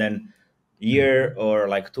 And then Mm-hmm. year or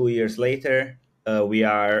like 2 years later, we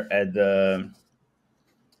are at the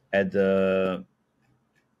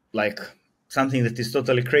like something that is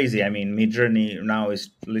totally crazy. I mean, MidJourney now is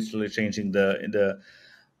literally changing the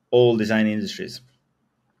all design industries.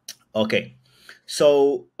 Okay,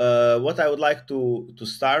 so what I would like to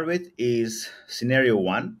start with is scenario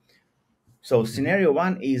one. So Mm-hmm. scenario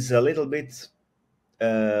one is a little bit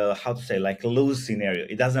how to say, like, loose scenario.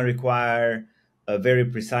 It doesn't require very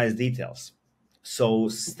precise details. So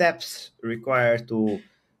steps required to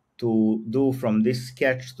do from this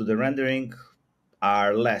sketch to the rendering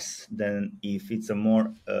are less than if it's a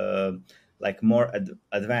more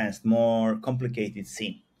advanced, more complicated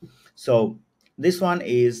scene. So this one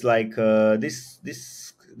is like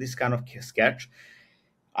this kind of sketch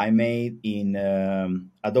I made in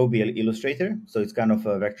Adobe Illustrator. So it's kind of Mm-hmm.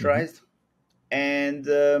 vectorized, and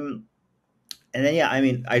and then yeah, I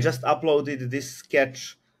mean, I just uploaded this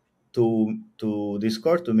sketch to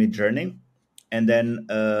Discord, to MidJourney, and then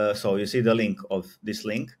so you see the link of this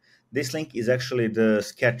link. This link is actually the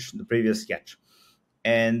sketch, the previous sketch,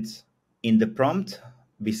 and in the prompt,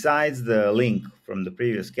 besides the link from the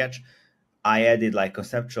previous sketch, I added like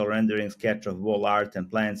conceptual rendering sketch of wall art and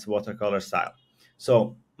plants, watercolor style.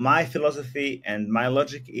 So my philosophy and my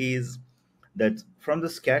logic is that from the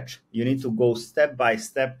sketch you need to go step by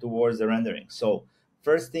step towards the rendering. So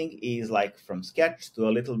first thing is like from sketch to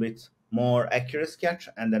a little bit more accurate sketch,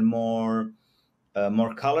 and then more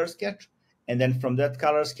color sketch, and then from that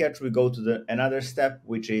color sketch we go to the another step,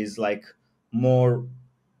 which is like more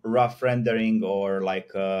rough rendering, or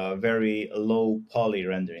like very low poly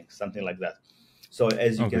rendering, something like that. So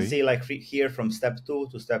as you can Okay. see, like here from step 2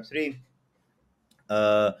 to step 3,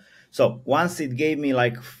 uh, so once it gave me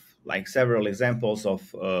like several examples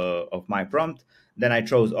of my prompt, then I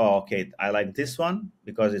chose, oh okay, I like this one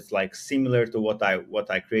because it's like similar to what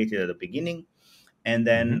I created at the beginning, and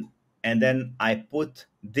Mm-hmm. then I put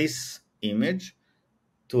this image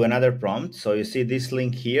to another prompt. So you see this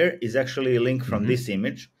link here is actually a link from Mm-hmm. this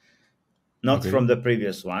image, not Okay. from the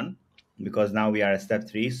previous one, because now we are at step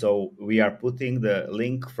 3. So we are putting the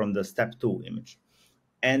link from the step 2 image.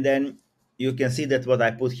 And then you can see that what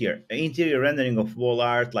I put here, interior rendering of wall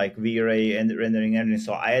art, like V-Ray and rendering engine.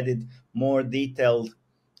 So I added more detailed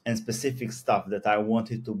and specific stuff that I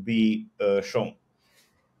wanted to be shown.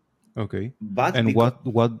 Okay. But And because what?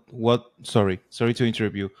 Sorry to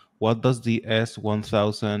interrupt you. What does the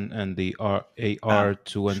S1000 and the AR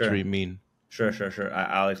two and sure, three mean? sure,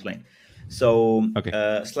 I'll explain. So Okay.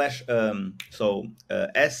 slash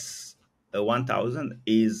S 1000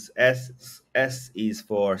 is S is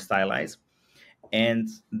for stylize, and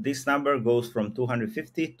this number goes from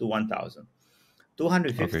 250 to 1000.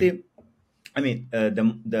 Okay. 250, I mean,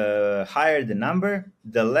 the higher the number,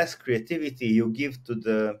 the less creativity you give to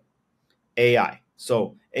the AI.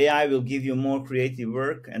 So AI will give you more creative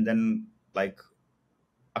work, and then like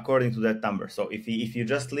according to that number. So if you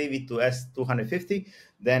just leave it to S250,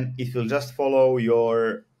 then it will just follow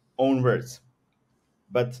your own words.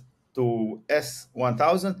 But to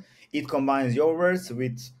S1000, it combines your words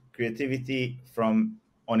with creativity from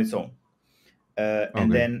on its own. And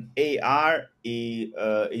Okay. then AR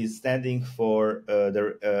is standing for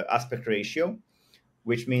the aspect ratio,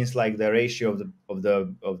 which means like the ratio of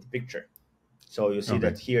the picture. So you see Okay.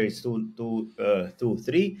 that here is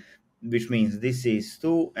 3, which means this is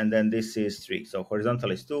 2, and then this is 3. So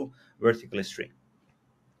horizontal is 2, vertical is 3.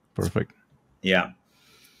 Perfect. Yeah.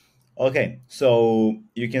 Okay. So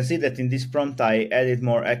you can see that in this prompt I added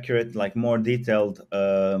more accurate, like more detailed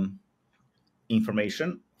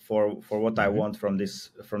information for what I Okay. want from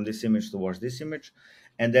this image towards this image.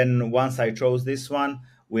 And then once I chose this one,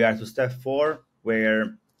 we are to step 4,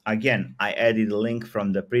 where again I added a link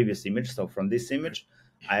from the previous image. So from this image,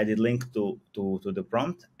 I added link to the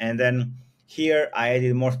prompt, and then here I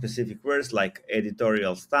added more specific words like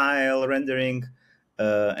editorial style rendering,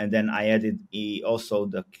 and then I added also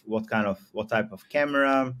what type of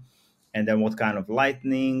camera, and then what kind of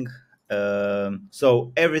lightning.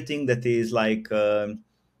 So everything that is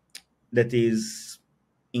that is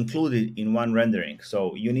included in one rendering.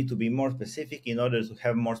 So you need to be more specific in order to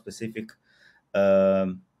have more specific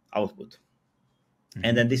output. And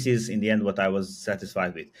Mm-hmm. then this is in the end what I was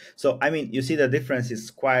satisfied with. So I mean, you see the difference is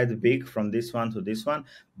quite big from this one to this one,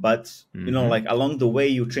 but Mm-hmm. like along the way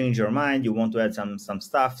you change your mind, you want to add some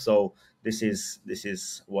stuff. So this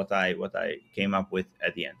is what I came up with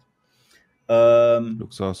at the end. um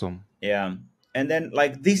Looks awesome. yeah. And then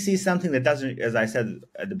like this is something that doesn't, as I said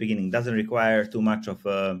at the beginning, doesn't require too much of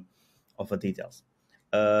a details.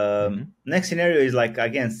 Mm-hmm. Next scenario is like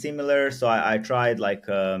again similar. So I tried like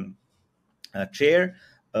chair.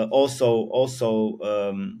 Also,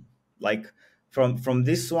 like from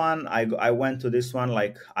this one, I went to this one.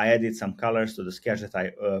 Like I added some colors to the sketch that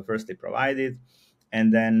I firstly provided,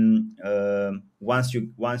 and then once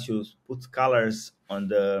you put colors on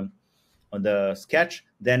the sketch,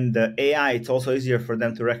 then the AI, it's also easier for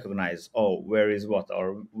them to recognize, oh, where is what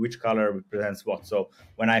or which color represents what. So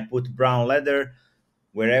when I put brown leather,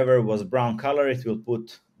 wherever was brown color, it will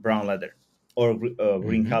put brown leather, or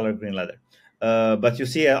green Mm-hmm. color, green leather. But you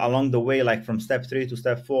see along the way, like from step 3 to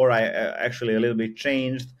step 4, I actually a little bit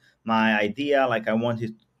changed my idea. Like I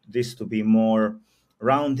wanted this to be more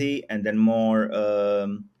roundy, and then more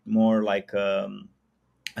like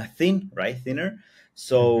thin, right, thinner. Mm-hmm.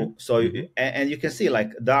 So Mm-hmm. and you can see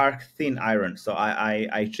like dark thin iron. So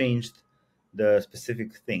I changed the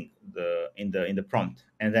specific thing in the prompt,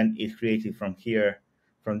 and then it created from here,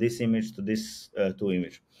 from this image to this to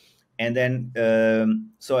image. And then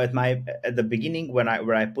so at the beginning, where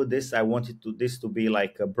I put this, I wanted this to be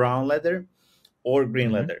like a brown leather or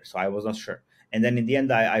green Mm-hmm. leather, so I was not sure. And then in the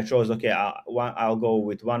end I chose, okay, I'll go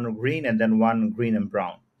with one green and then one green and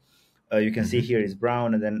brown. You can see Mm-hmm. here is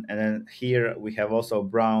brown, and then here we have also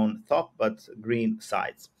brown top but green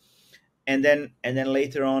sides. And then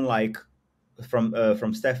later on, like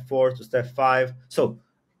from step 4 to step 5. So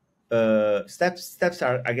steps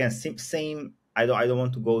are again same. I don't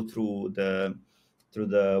want to go through the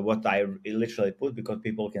what I literally put, because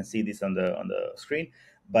people can see this on the screen.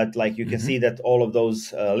 But like you can Mm-hmm. see that all of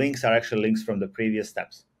those links are actually links from the previous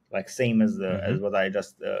steps, like same as Mm-hmm. what I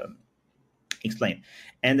just explained.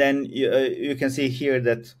 And then you can see here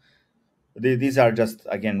that these are just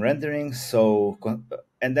again renderings.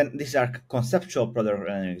 And then these are conceptual product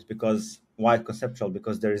renderings. Because why conceptual?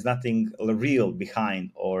 Because there is nothing real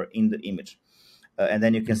behind or in the image. And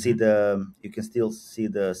then Mm-hmm. you can still see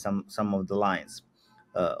the some of the lines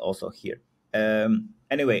also here.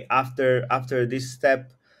 Anyway, after this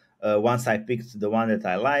step, once I picked the one that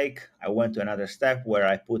I like, I went to another step where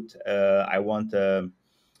I put I want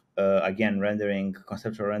again rendering,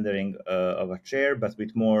 conceptual rendering of a chair, but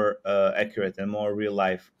with more accurate and more real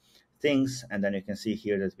life things. And then you can see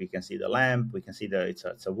here that we can see the lamp, we can see that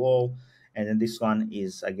it's a wall. And then this one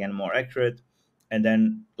is again more accurate. And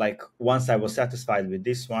then like once I was satisfied with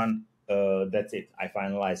this one, that's it, I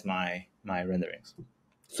finalized my renderings.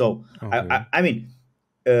 So I I, Okay. I mean,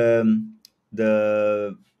 um,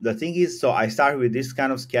 the thing is, so I started with this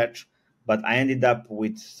kind of sketch, but I ended up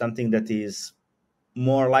with something that is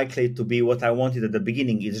more likely to be what I wanted at the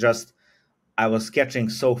beginning. It's just I was sketching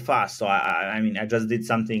so fast, so I mean I just did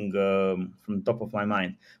something from the top of my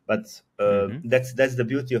mind. But Mm-hmm. that's the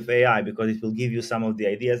beauty of AI, because it will give you some of the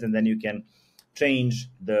ideas, and then you can change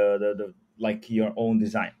the like your own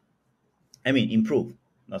design. I mean improve,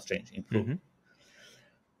 not change, improve. Mm-hmm.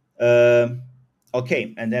 Um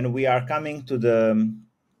okay, and then we are coming to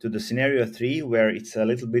the scenario 3, where it's a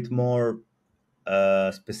little bit more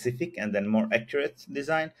specific and then more accurate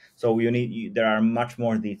design. So there are much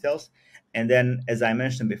more details. And then, as I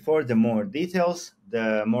mentioned before, the more details,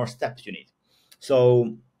 the more steps you need.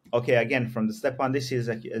 So, okay, again, from the step 1, this is,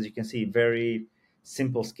 as you can see, very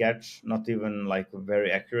simple sketch, not even like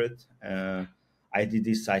very accurate. I did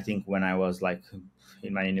this, I think, when I was like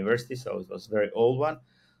in my university, so it was very old one.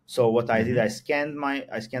 So what I did, Mm-hmm. I scanned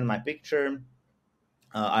my picture.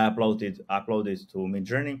 I uploaded to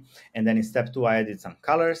MidJourney, and then in step 2 I added some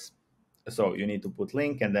colors. So you need to put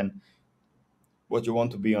link, and then what you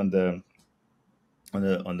want to be on the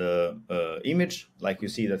image. Like you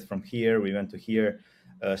see that from here we went to here.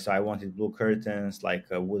 So I wanted blue curtains,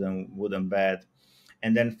 like a wooden bed.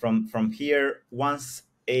 And then from here, once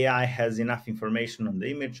AI has enough information on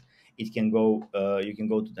the image, it can go. You can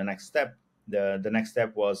go to the next step. The next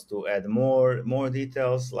step was to add more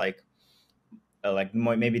details, like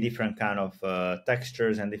maybe different kind of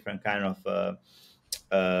textures and different kind of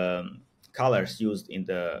colors used in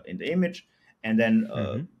the image. And then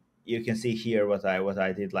Mm-hmm. you can see here what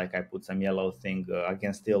I did. Like I put some yellow thing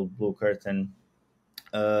against still blue curtain.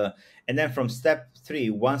 Uh, and then from step 3,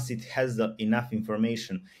 once it has enough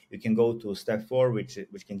information, you can go to step 4, which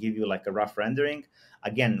can give you like a rough rendering.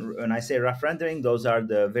 Again, when I say rough rendering, those are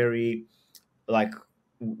the very, like,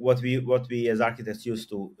 what we as architects used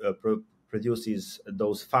to produce is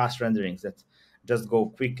those fast renderings that just go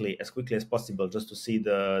quickly as possible, just to see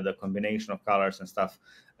the combination of colors and stuff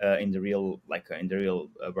in the real, in the real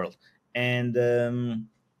world. And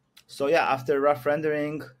so yeah, after rough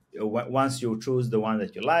rendering, once you choose the one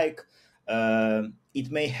that you like, it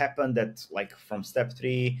may happen that, like, from step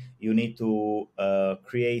 3 you need to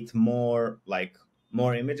create more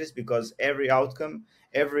images, because every prompt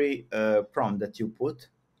that you put,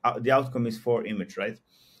 the outcome is 4 image, right?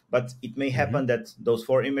 But it may Mm-hmm. happen that those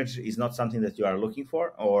 4 image is not something that you are looking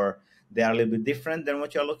for, or they are a little bit different than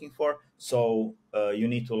what you are looking for. So you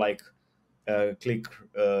need to, like, click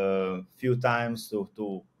a few times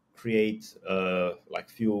to create like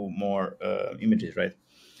few more images, right?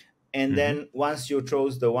 And Mm-hmm. then once you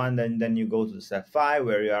chose the one, then you go to the step 5,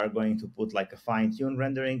 where you are going to put like a fine-tuned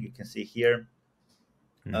rendering. You can see here.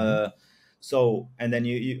 Mm-hmm. uh, so, and then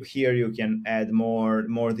you here you can add more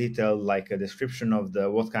detail, like a description of the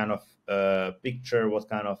what kind of picture, what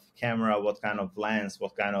kind of camera, what kind of lens,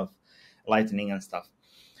 what kind of lightning and stuff.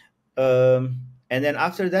 And then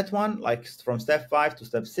after that one, like from step 5 to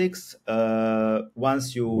step 6, Whoa.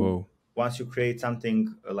 once you create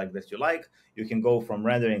something like that you like, you can go from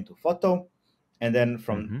rendering to photo. And then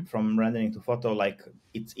Mm-hmm. from rendering to photo, like,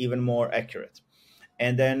 it's even more accurate.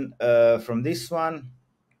 And then from this one,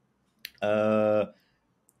 uh,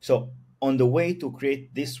 so on the way to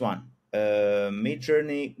create this one,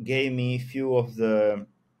 Midjourney gave me few of the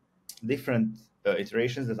different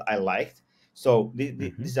iterations that I liked. So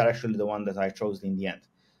Mm-hmm. these are actually the one that I chose in the end.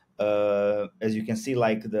 As you can see,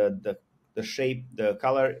 like the shape, the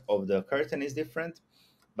color of the curtain is different,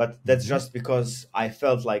 but that's Mm-hmm. just because I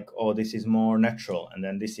felt like, oh, this is more natural, and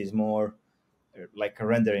then this is more like a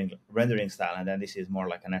rendering style, and then this is more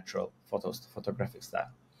like a natural photographic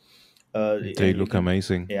style. They And you look can,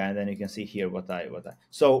 amazing. yeah, and then you can see here what I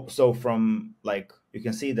so from, like, you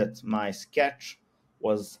can see that my sketch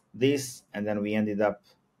was this, and then we ended up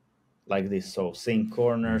like this. So same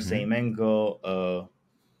corner, Mm-hmm. same angle.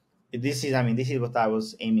 This is what I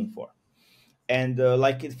was aiming for. And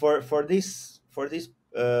like, for this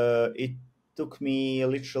it took me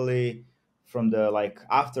literally, from the, like,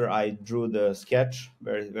 after I drew the sketch,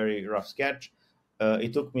 very very rough sketch,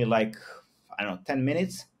 it took me like, I don't know, 10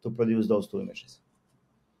 minutes to produce those 2 images.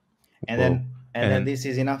 And Whoa. then And this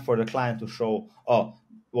is enough for the client to show, oh,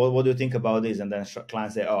 what do you think about this? And then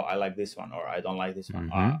client say, oh, I like this one, or I don't like this one.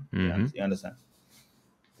 mm-hmm. Mm-hmm. You understand?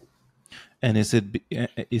 And is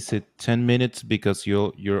it 10 minutes because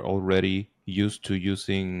you're already used to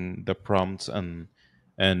using the prompts and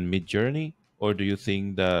Midjourney, or do you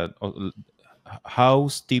think that how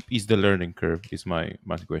steep is the learning curve is my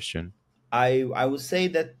question. I would say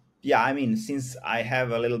that, yeah, I mean, since I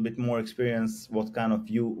have a little bit more experience, what kind of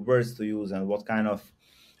words to use, and what kind of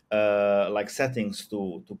like settings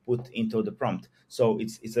to put into the prompt, so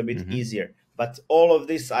it's a bit Mm-hmm. easier. But all of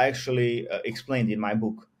this I actually explained in my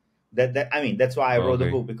book. That I mean, that's why I wrote the Okay.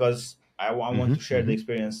 book, because I want Mm-hmm. to share the Mm-hmm.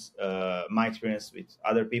 experience, my experience, with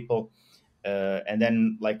other people. And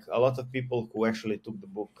then, like, a lot of people who actually took the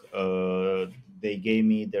book, they gave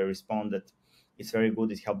me their response that it's very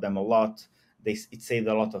good, it helped them a lot. It saved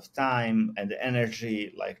a lot of time and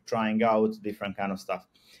energy, like trying out different kind of stuff.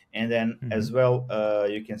 And then Mm-hmm. as well,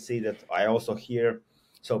 you can see that I also here,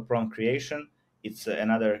 so prompt creation, it's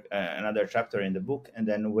another chapter in the book, and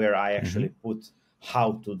then where I Mm-hmm. actually put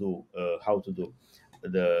how to do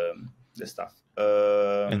the the stuff.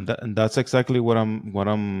 And that's exactly what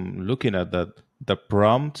I'm looking at. That the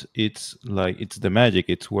prompt, it's like it's the magic.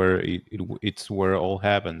 It's where it's where all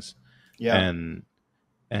happens, Yeah, and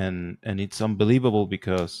and it's unbelievable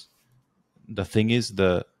because the thing is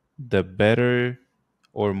the better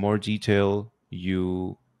or more detail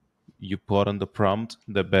you put on the prompt,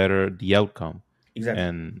 the better the outcome. exactly.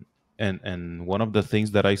 And and one of the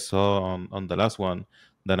things that I saw on the last one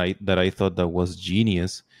that I thought that was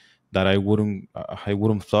genius, that I wouldn't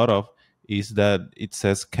thought of, is that it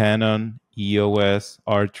says Canon EOS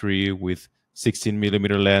R3 with 16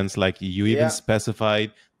 millimeter lens. Like, you even Yeah.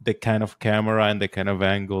 specified the kind of camera and the kind of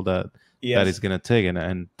angle that is Yes. gonna take,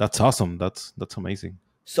 and that's awesome. That's amazing.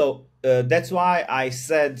 So that's why I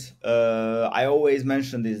said, I always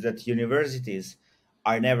mention this, that universities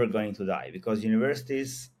are never going to die, because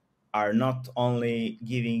universities are not only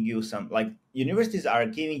giving you some, like, universities are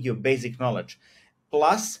giving you basic knowledge,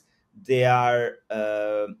 plus they are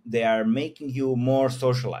making you more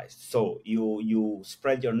socialized. So you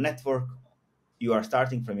spread your network. You are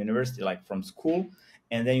starting from university, like from school,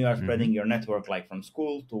 and then you are spreading your network like from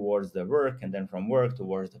school towards the work, and then from work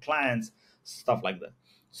towards the clients, stuff like that.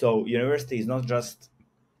 So university is not just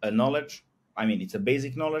a knowledge. I mean, it's a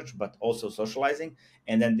basic knowledge, but also socializing.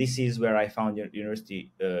 And then this is where I found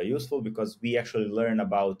university useful, because we actually learn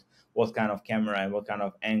about what kind of camera and what kind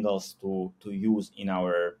of angles to use in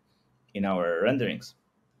our renderings.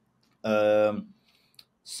 Um,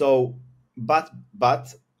 so, but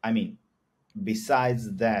I mean,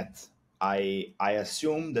 besides that, I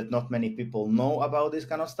assume that not many people know about this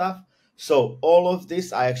kind of stuff. So all of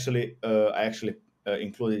this I actually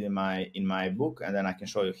included in my book, and then I can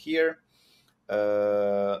show you here.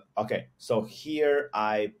 Okay, so here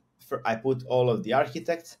I put all of the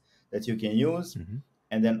architects that you can use,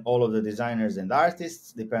 and then all of the designers and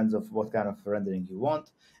artists, depends of what kind of rendering you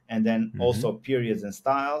want, and then also periods and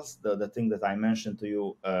styles. The thing that I mentioned to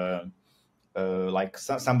you, like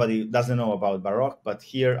somebody doesn't know about Baroque, but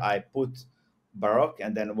here I put Baroque,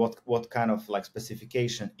 and then what kind of like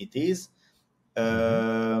specification it is.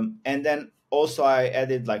 And then also I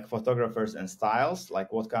added like photographers and styles,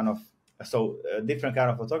 like what kind of, so different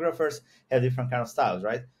kind of photographers have different kind of styles,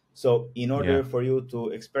 right? So in order Yeah. for you to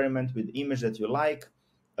experiment with image that you like,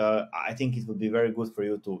 I think it would be very good for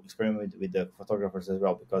you to experiment with the photographers as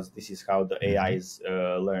well, because this is how the AI is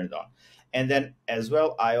learned on. And then as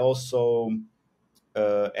well, I also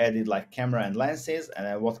added like camera and lenses, and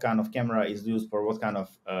then what kind of camera is used for what kind of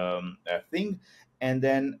thing. And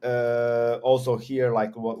then also here,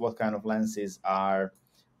 like what kind of lenses are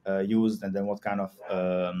used, and then what kind of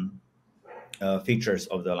features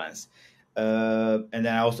of the lens. And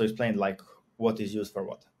then I also explained like what is used for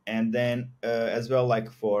what. And then as well, like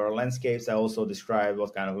for landscapes, I also described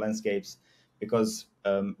what kind of landscapes, because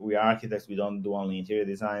we are architects, we don't do only interior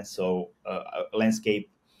design. So landscape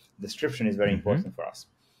description is very important for us.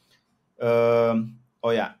 Oh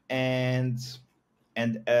yeah, and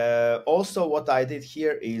also what I did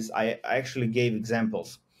here is I actually gave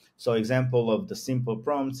examples. So example of the simple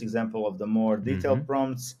prompts, example of the more detailed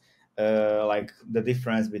prompts, like the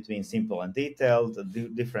difference between simple and detailed, the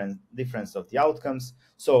difference of the outcomes.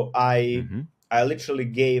 So I literally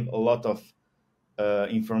gave a lot of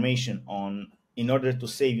information on, in order to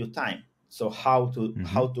save you time. So how to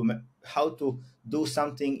do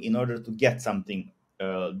something in order to get something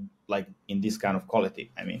like in this kind of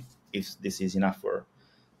quality. I mean, if this is enough for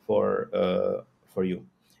you.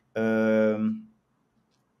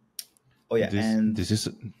 Oh yeah, This and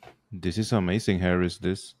this is amazing, Harris.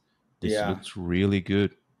 This yeah, looks really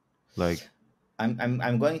good. Like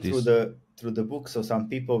I'm going this. through the book, so some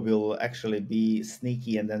people will actually be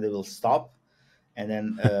sneaky, and then they will stop, and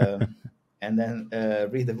then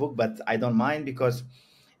read the book. But I don't mind, because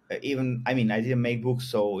even, I mean, I didn't make books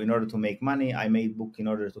so in order to make money. I made book in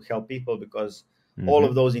order to help people, because all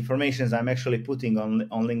of those informations I'm actually putting on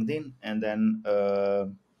LinkedIn, and then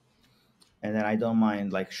I don't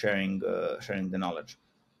mind like sharing the knowledge.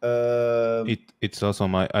 It's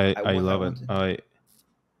awesome. I What I love it. wanted,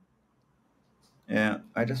 yeah,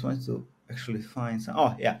 I just wanted to actually find some.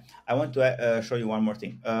 Oh yeah, I want to show you one more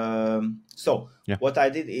thing. So Yeah. what I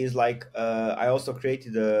did is like I also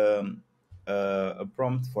created a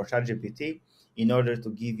prompt for ChatGPT in order to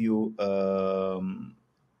give you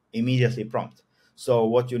immediately prompt. So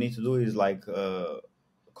what you need to do is like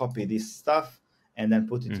copy this stuff and then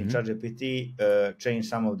put it in ChatGPT, change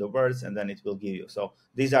some of the words, and then it will give you. So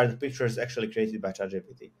these are the pictures actually created by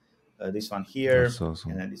ChatGPT. This one here, That's and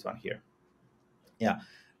awesome. then this one here. Yeah.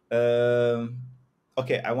 Um,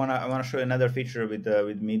 okay, I wanna show you another feature with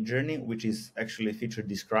MidJourney, which is actually feature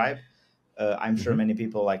describe. I'm sure many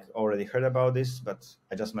people like already heard about this, but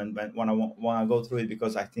I just wanna go through it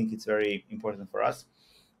because I think it's very important for us.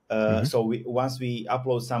 So once we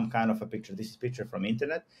upload some kind of a picture, this is picture from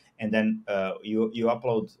internet, and then you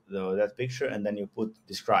upload that picture, and then you put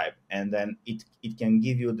describe, and then it can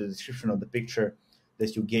give you the description of the picture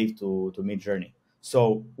that you gave to MidJourney.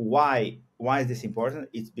 So why is this important?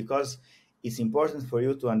 It's because it's important for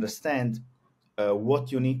you to understand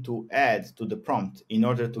what you need to add to the prompt in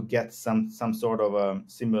order to get some sort of a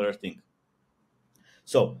similar thing.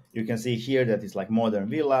 So you can see here that it's like modern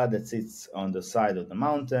villa that sits on the side of the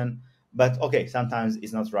mountain. But okay, sometimes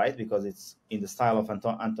it's not right because it's in the style of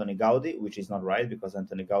Antoni Gaudi, which is not right because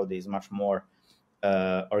Antoni Gaudi is much more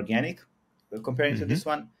organic comparing to this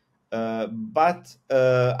one. But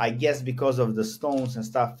I guess because of the stones and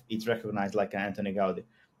stuff, it's recognized like an Antoni Gaudi.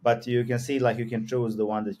 But you can see, like, you can choose the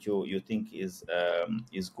one that you think is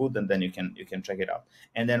good, and then you can check it out.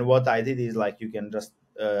 And then what I did is like you can just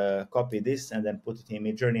copy this and then put it in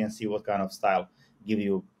MidJourney and see what kind of style give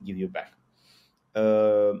you back.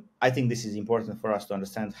 I think this is important for us to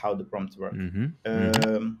understand how the prompts work.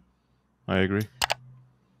 I agree.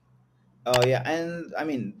 Oh yeah, and I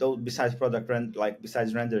mean, though, besides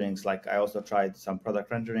besides renderings, like I also tried some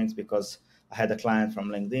product renderings because I had a client from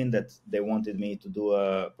LinkedIn that they wanted me to do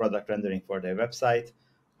a product rendering for their website.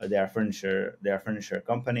 They are furniture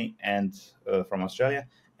company and from Australia,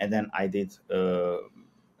 and then I did,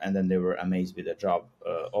 and then they were amazed with the job,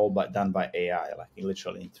 all done by AI, like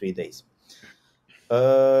literally in 3 days.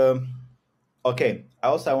 Okay, I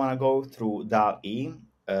want to go through DALL-E.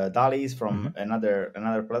 DALL-E is from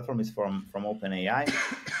another platform. Is from OpenAI,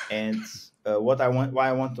 and why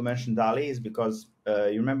I want to mention DALL-E is because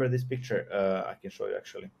you remember this picture. I can show you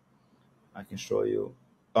actually. I can show you.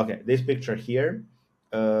 Okay, this picture here.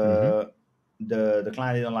 The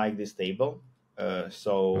client didn't like this table,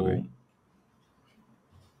 so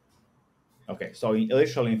okay. So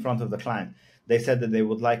literally in front of the client, they said that they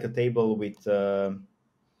would like a table with red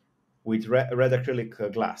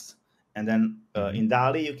acrylic glass. And then in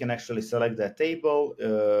DALL-E, you can actually select that table,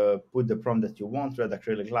 put the prompt that you want, red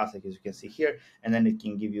acrylic glass, like as you can see here, and then it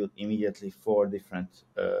can give you immediately 4 different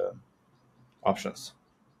options.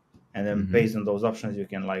 And then based on those options, you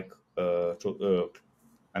can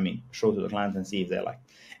show to the client and see if they like.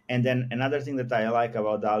 And then another thing that I like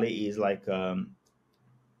about DALL-E is like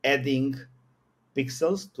adding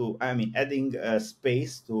pixels adding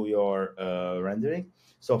space to your rendering.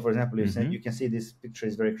 So for example, you can see this picture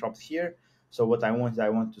is very cropped here. So what I want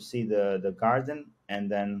to see the garden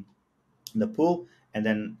and then the pool, and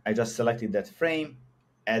then I just selected that frame,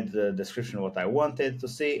 add the description what I wanted to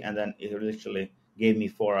see, and then it literally gave me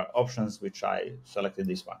 4 options, which I selected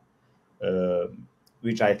this one,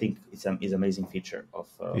 which I think is amazing feature of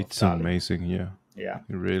it's DALL-E. amazing. Yeah,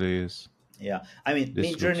 it really is. Yeah, I mean,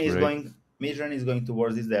 MidJourney is going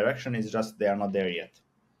towards this direction. It's just they are not there yet.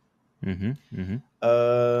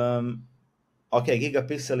 Okay,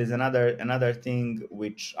 gigapixel is another thing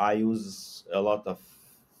which I use a lot of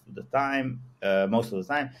the time, most of the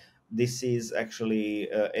time. This is actually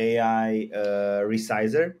AI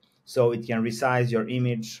resizer, so it can resize your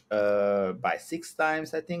image by 6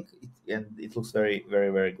 times, I think, and it looks very, very,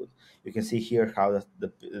 very good. You can see here how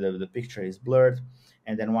the picture is blurred,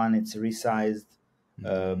 and then when it's resized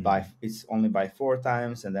it's only by 4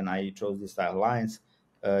 times, and then I chose this style lines.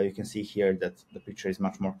 You can see here that the picture is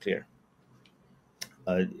much more clear.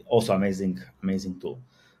 Also amazing tool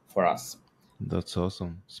for us. That's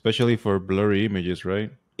awesome, especially for blurry images,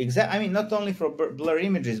 right? Exactly. I mean, not only for blurry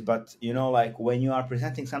images, but like when you are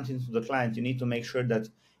presenting something to the client, you need to make sure that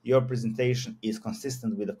your presentation is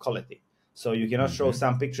consistent with the quality. So you cannot show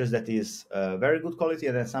some pictures that is very good quality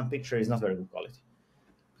and then some picture is not very good quality,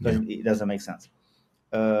 because it doesn't make sense.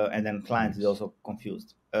 And then client is also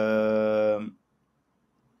confused.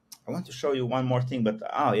 I want to show you one more thing, but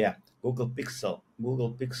Google Pixel.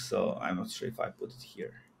 I'm not sure if I put it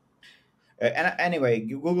here. Anyway,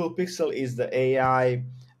 Google Pixel is the AI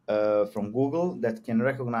from Google that can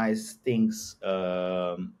recognize things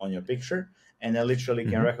on your picture, and then literally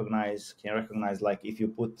can recognize like if you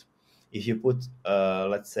put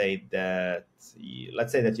let's say that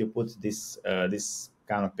you put this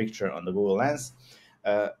kind of picture on the Google Lens,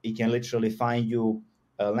 it can literally find you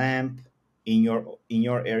a lamp in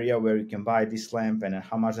your area where you can buy this lamp, and then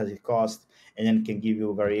how much does it cost, and then it can give you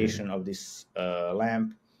a variation of this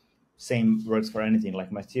lamp. Same works for anything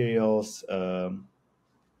like materials,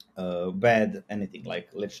 bed, anything,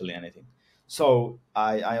 like literally anything. So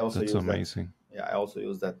I also That's use amazing. that. Yeah, I also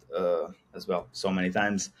use that as well so many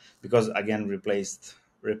times, because again replaced.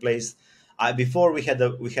 Before we had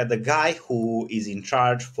a guy who is in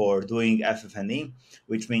charge for doing FF&E,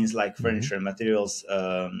 which means like furniture and materials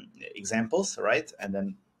examples, right? And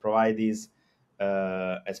then provide these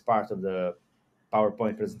as part of the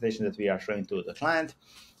PowerPoint presentation that we are showing to the client.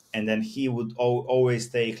 And then he would always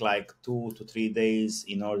take like 2 to 3 days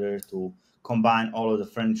in order to combine all of the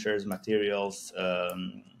furniture's materials,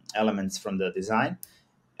 elements from the design,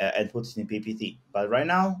 and put it in PPT. But right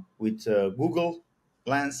now with Google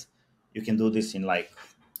Lens, you can do this in like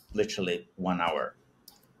literally 1 hour,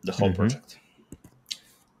 the whole project.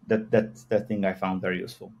 That thing I found very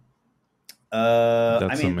useful.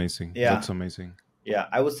 That's amazing. Yeah, that's amazing. Yeah,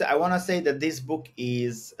 I want to say that this book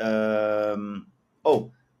is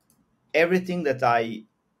everything that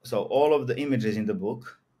all of the images in the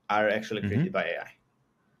book are actually created by AI.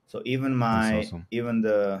 So even awesome. even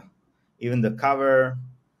the cover,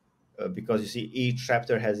 because you see each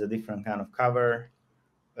chapter has a different kind of cover,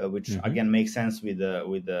 which again makes sense with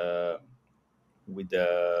the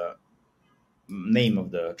name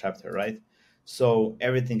of the chapter, right? So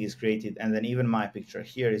everything is created, and then even my picture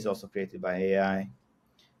here is also created by AI.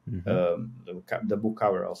 The book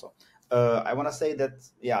cover also. I want to say that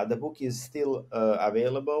the book is still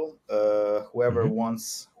available. Whoever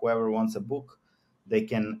wants a book, they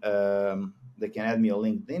can add me on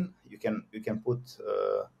LinkedIn. You can put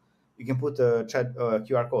a chat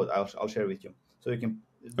QR code. I'll share with you. So you can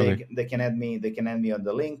Okay. they can add me on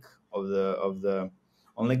the link of the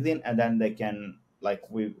on LinkedIn, and then they can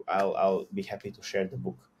I'll be happy to share the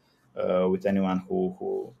book with anyone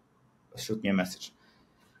who shoot me a message.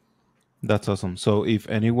 That's awesome. So if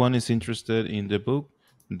anyone is interested in the book,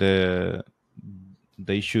 the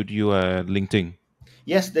they shoot you a LinkedIn.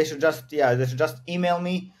 Yes, they should just email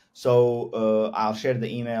me. So I'll share the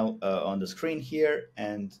email on the screen here,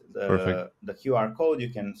 and Perfect. the QR code you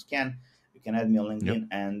can scan. You can add me on Yep. LinkedIn,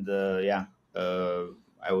 and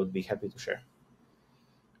I would be happy to share.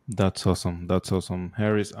 That's awesome. That's awesome,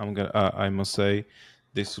 Harris. I must say,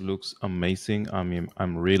 this looks amazing. I mean,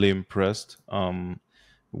 I'm really impressed.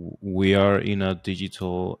 We are in a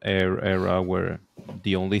digital era where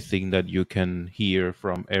the only thing that you can hear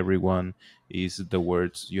from everyone is the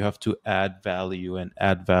words. You have to add value and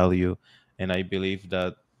add value, and I believe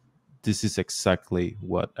that this is exactly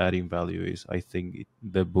what adding value is. I think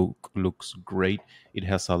the book looks great. It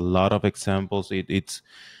has a lot of examples.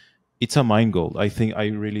 It's a mind goal. I think I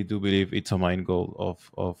really do believe it's a mind goal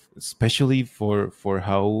of especially for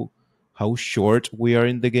how short we are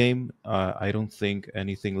in the game. I don't think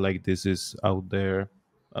anything like this is out there.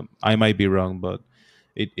 I might be wrong, but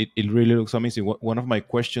it really looks amazing. One of my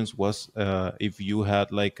questions was if you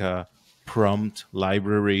had like a prompt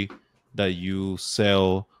library that you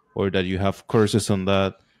sell or that you have courses on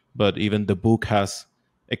that, but even the book has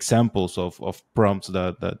examples of prompts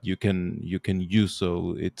that you can use.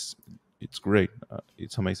 So it's great.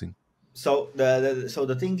 It's amazing. So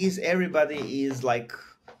the thing is, everybody is like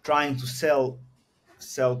trying to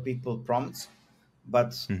sell people prompts,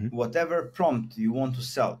 but Hmm. whatever prompt you want to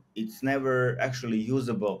sell, it's never actually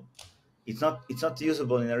usable. It's not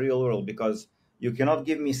usable in the real world, because you cannot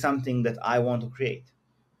give me something that I want to create,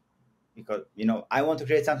 because I want to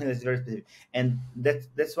create something that's very specific. And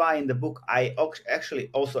that's why in the book I actually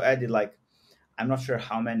also added, like, I'm not sure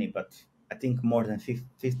how many, but I think more than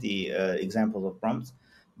 50 examples of prompts.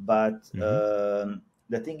 But Hmm.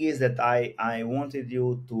 the thing is that I wanted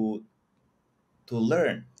you to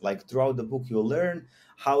learn, like, throughout the book you'll learn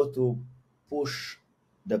how to push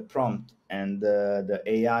the prompt and the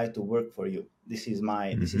AI to work for you. Hmm. This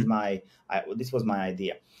was my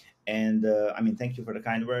idea. And I mean, thank you for the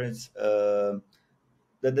kind words.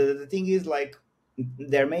 The thing is, like,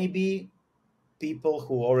 there may be people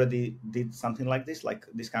who already did something like this, like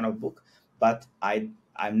this kind of book, but I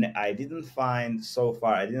didn't find so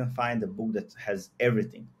far. I didn't find a book that has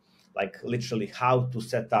everything, like literally how to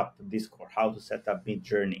set up Discord, how to set up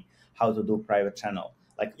MidJourney, how to do private channel.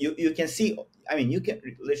 Like, you can see. I mean, you can,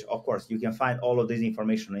 of course, you can find all of this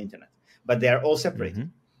information on the internet, but they are all separated. Hmm.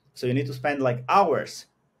 So you need to spend like hours,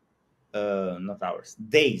 not hours,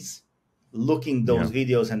 days, looking Yeah. those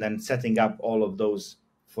videos and then setting up all of those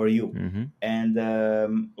for you. Hmm. And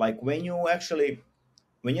like, when you actually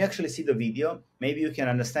see the video, maybe you can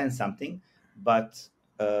understand something, but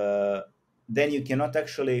uh, then you cannot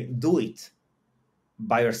actually do it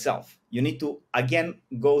by yourself. You need to again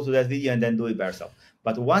go to that video and then do it by yourself.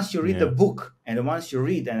 But once you read the Yeah. book, and once you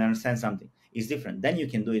read and understand something, it's different. Then you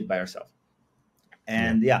can do it by yourself.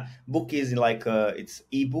 Yeah. And book is like, it's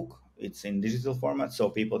ebook, it's in digital format, so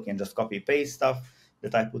people can just copy paste stuff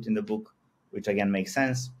that I put in the book, which again makes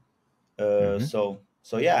sense. Hmm. So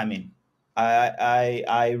yeah, I mean,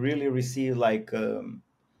 I really received like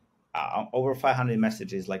over 500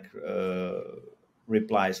 messages, like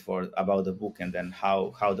replies for about the book, and then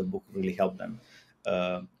how the book really helped them.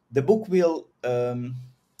 The book will,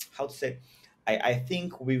 how to say, I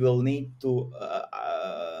think we will need to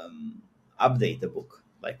update the book,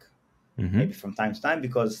 like, maybe Hmm. from time to time,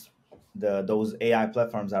 because those AI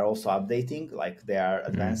platforms are also updating, like they are Hmm.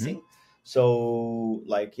 advancing. So,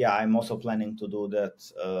 like, yeah, I'm also planning to do that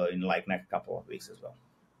in like next couple of weeks as well.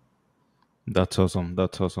 That's awesome.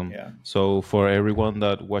 That's awesome. Yeah. So for everyone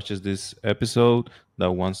that watches this episode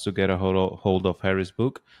that wants to get a hold of Harry's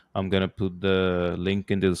book, I'm gonna put the link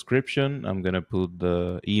in the description. I'm gonna put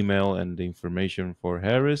the email and the information for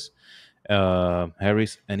Harris.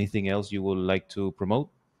 Harris, anything else you would like to promote?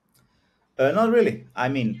 Not really. I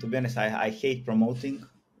mean, to be honest, I hate promoting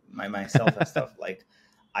myself and stuff. Like,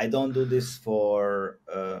 I don't do this for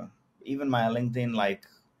even my LinkedIn. Like,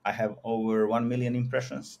 I have over 1 million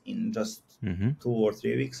impressions in just Hmm. 2 or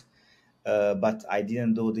 3 weeks. but I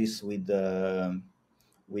didn't do this with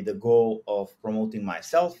the goal of promoting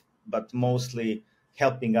myself, but mostly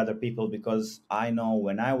helping other people, because I know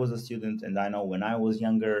when I was a student and I know when I was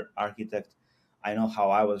younger architect, I know how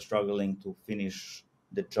I was struggling to finish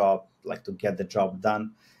the job, like to get the job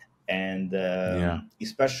done. And Yeah.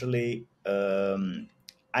 especially,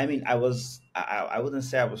 I mean, I wouldn't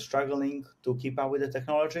say I was struggling to keep up with the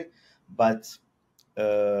technology, but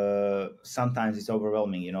sometimes it's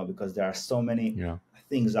overwhelming, because there are so many Yeah.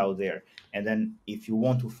 things out there. And then if you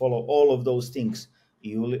want to follow all of those things,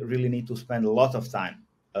 you really need to spend a lot of time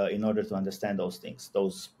in order to understand those things,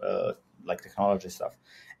 those like technology stuff.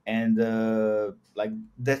 And like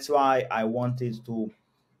that's why I wanted to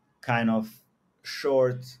kind of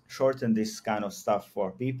shorten this kind of stuff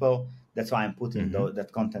for people. That's why I'm putting Hmm.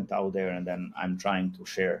 that content out there, and then I'm trying to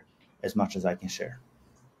share as much as I can share.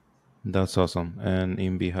 That's awesome. And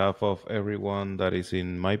in behalf of everyone that is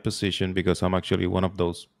in my position, because I'm actually one of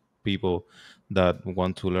those people that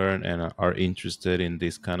want to learn and are interested in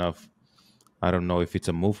this kind of, I don't know if it's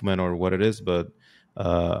a movement or what it is, but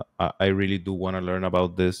I really do want to learn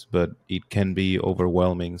about this. But it can be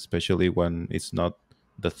overwhelming, especially when it's not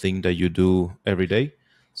the thing that you do every day.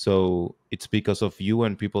 So it's because of you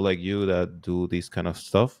and people like you that do this kind of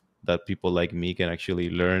stuff that people like me can actually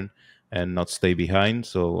learn and not stay behind.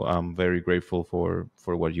 So I'm very grateful for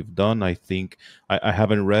what you've done. I think I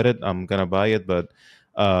haven't read it. I'm gonna buy it, but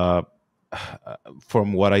uh,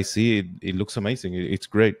 from what I see, it looks amazing. It's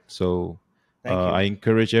great. So Thank you. I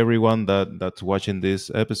encourage everyone that's watching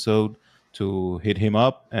this episode to hit him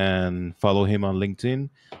up and follow him on LinkedIn.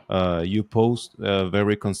 You post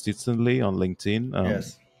very consistently on LinkedIn,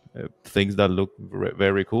 Yes. things that look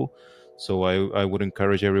very cool. So I would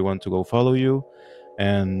encourage everyone to go follow you.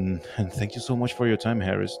 And thank you so much for your time,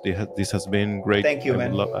 Harris. This has been great. Thank you, I would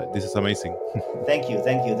man. love. This is amazing. Thank you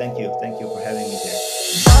for having me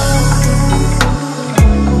here.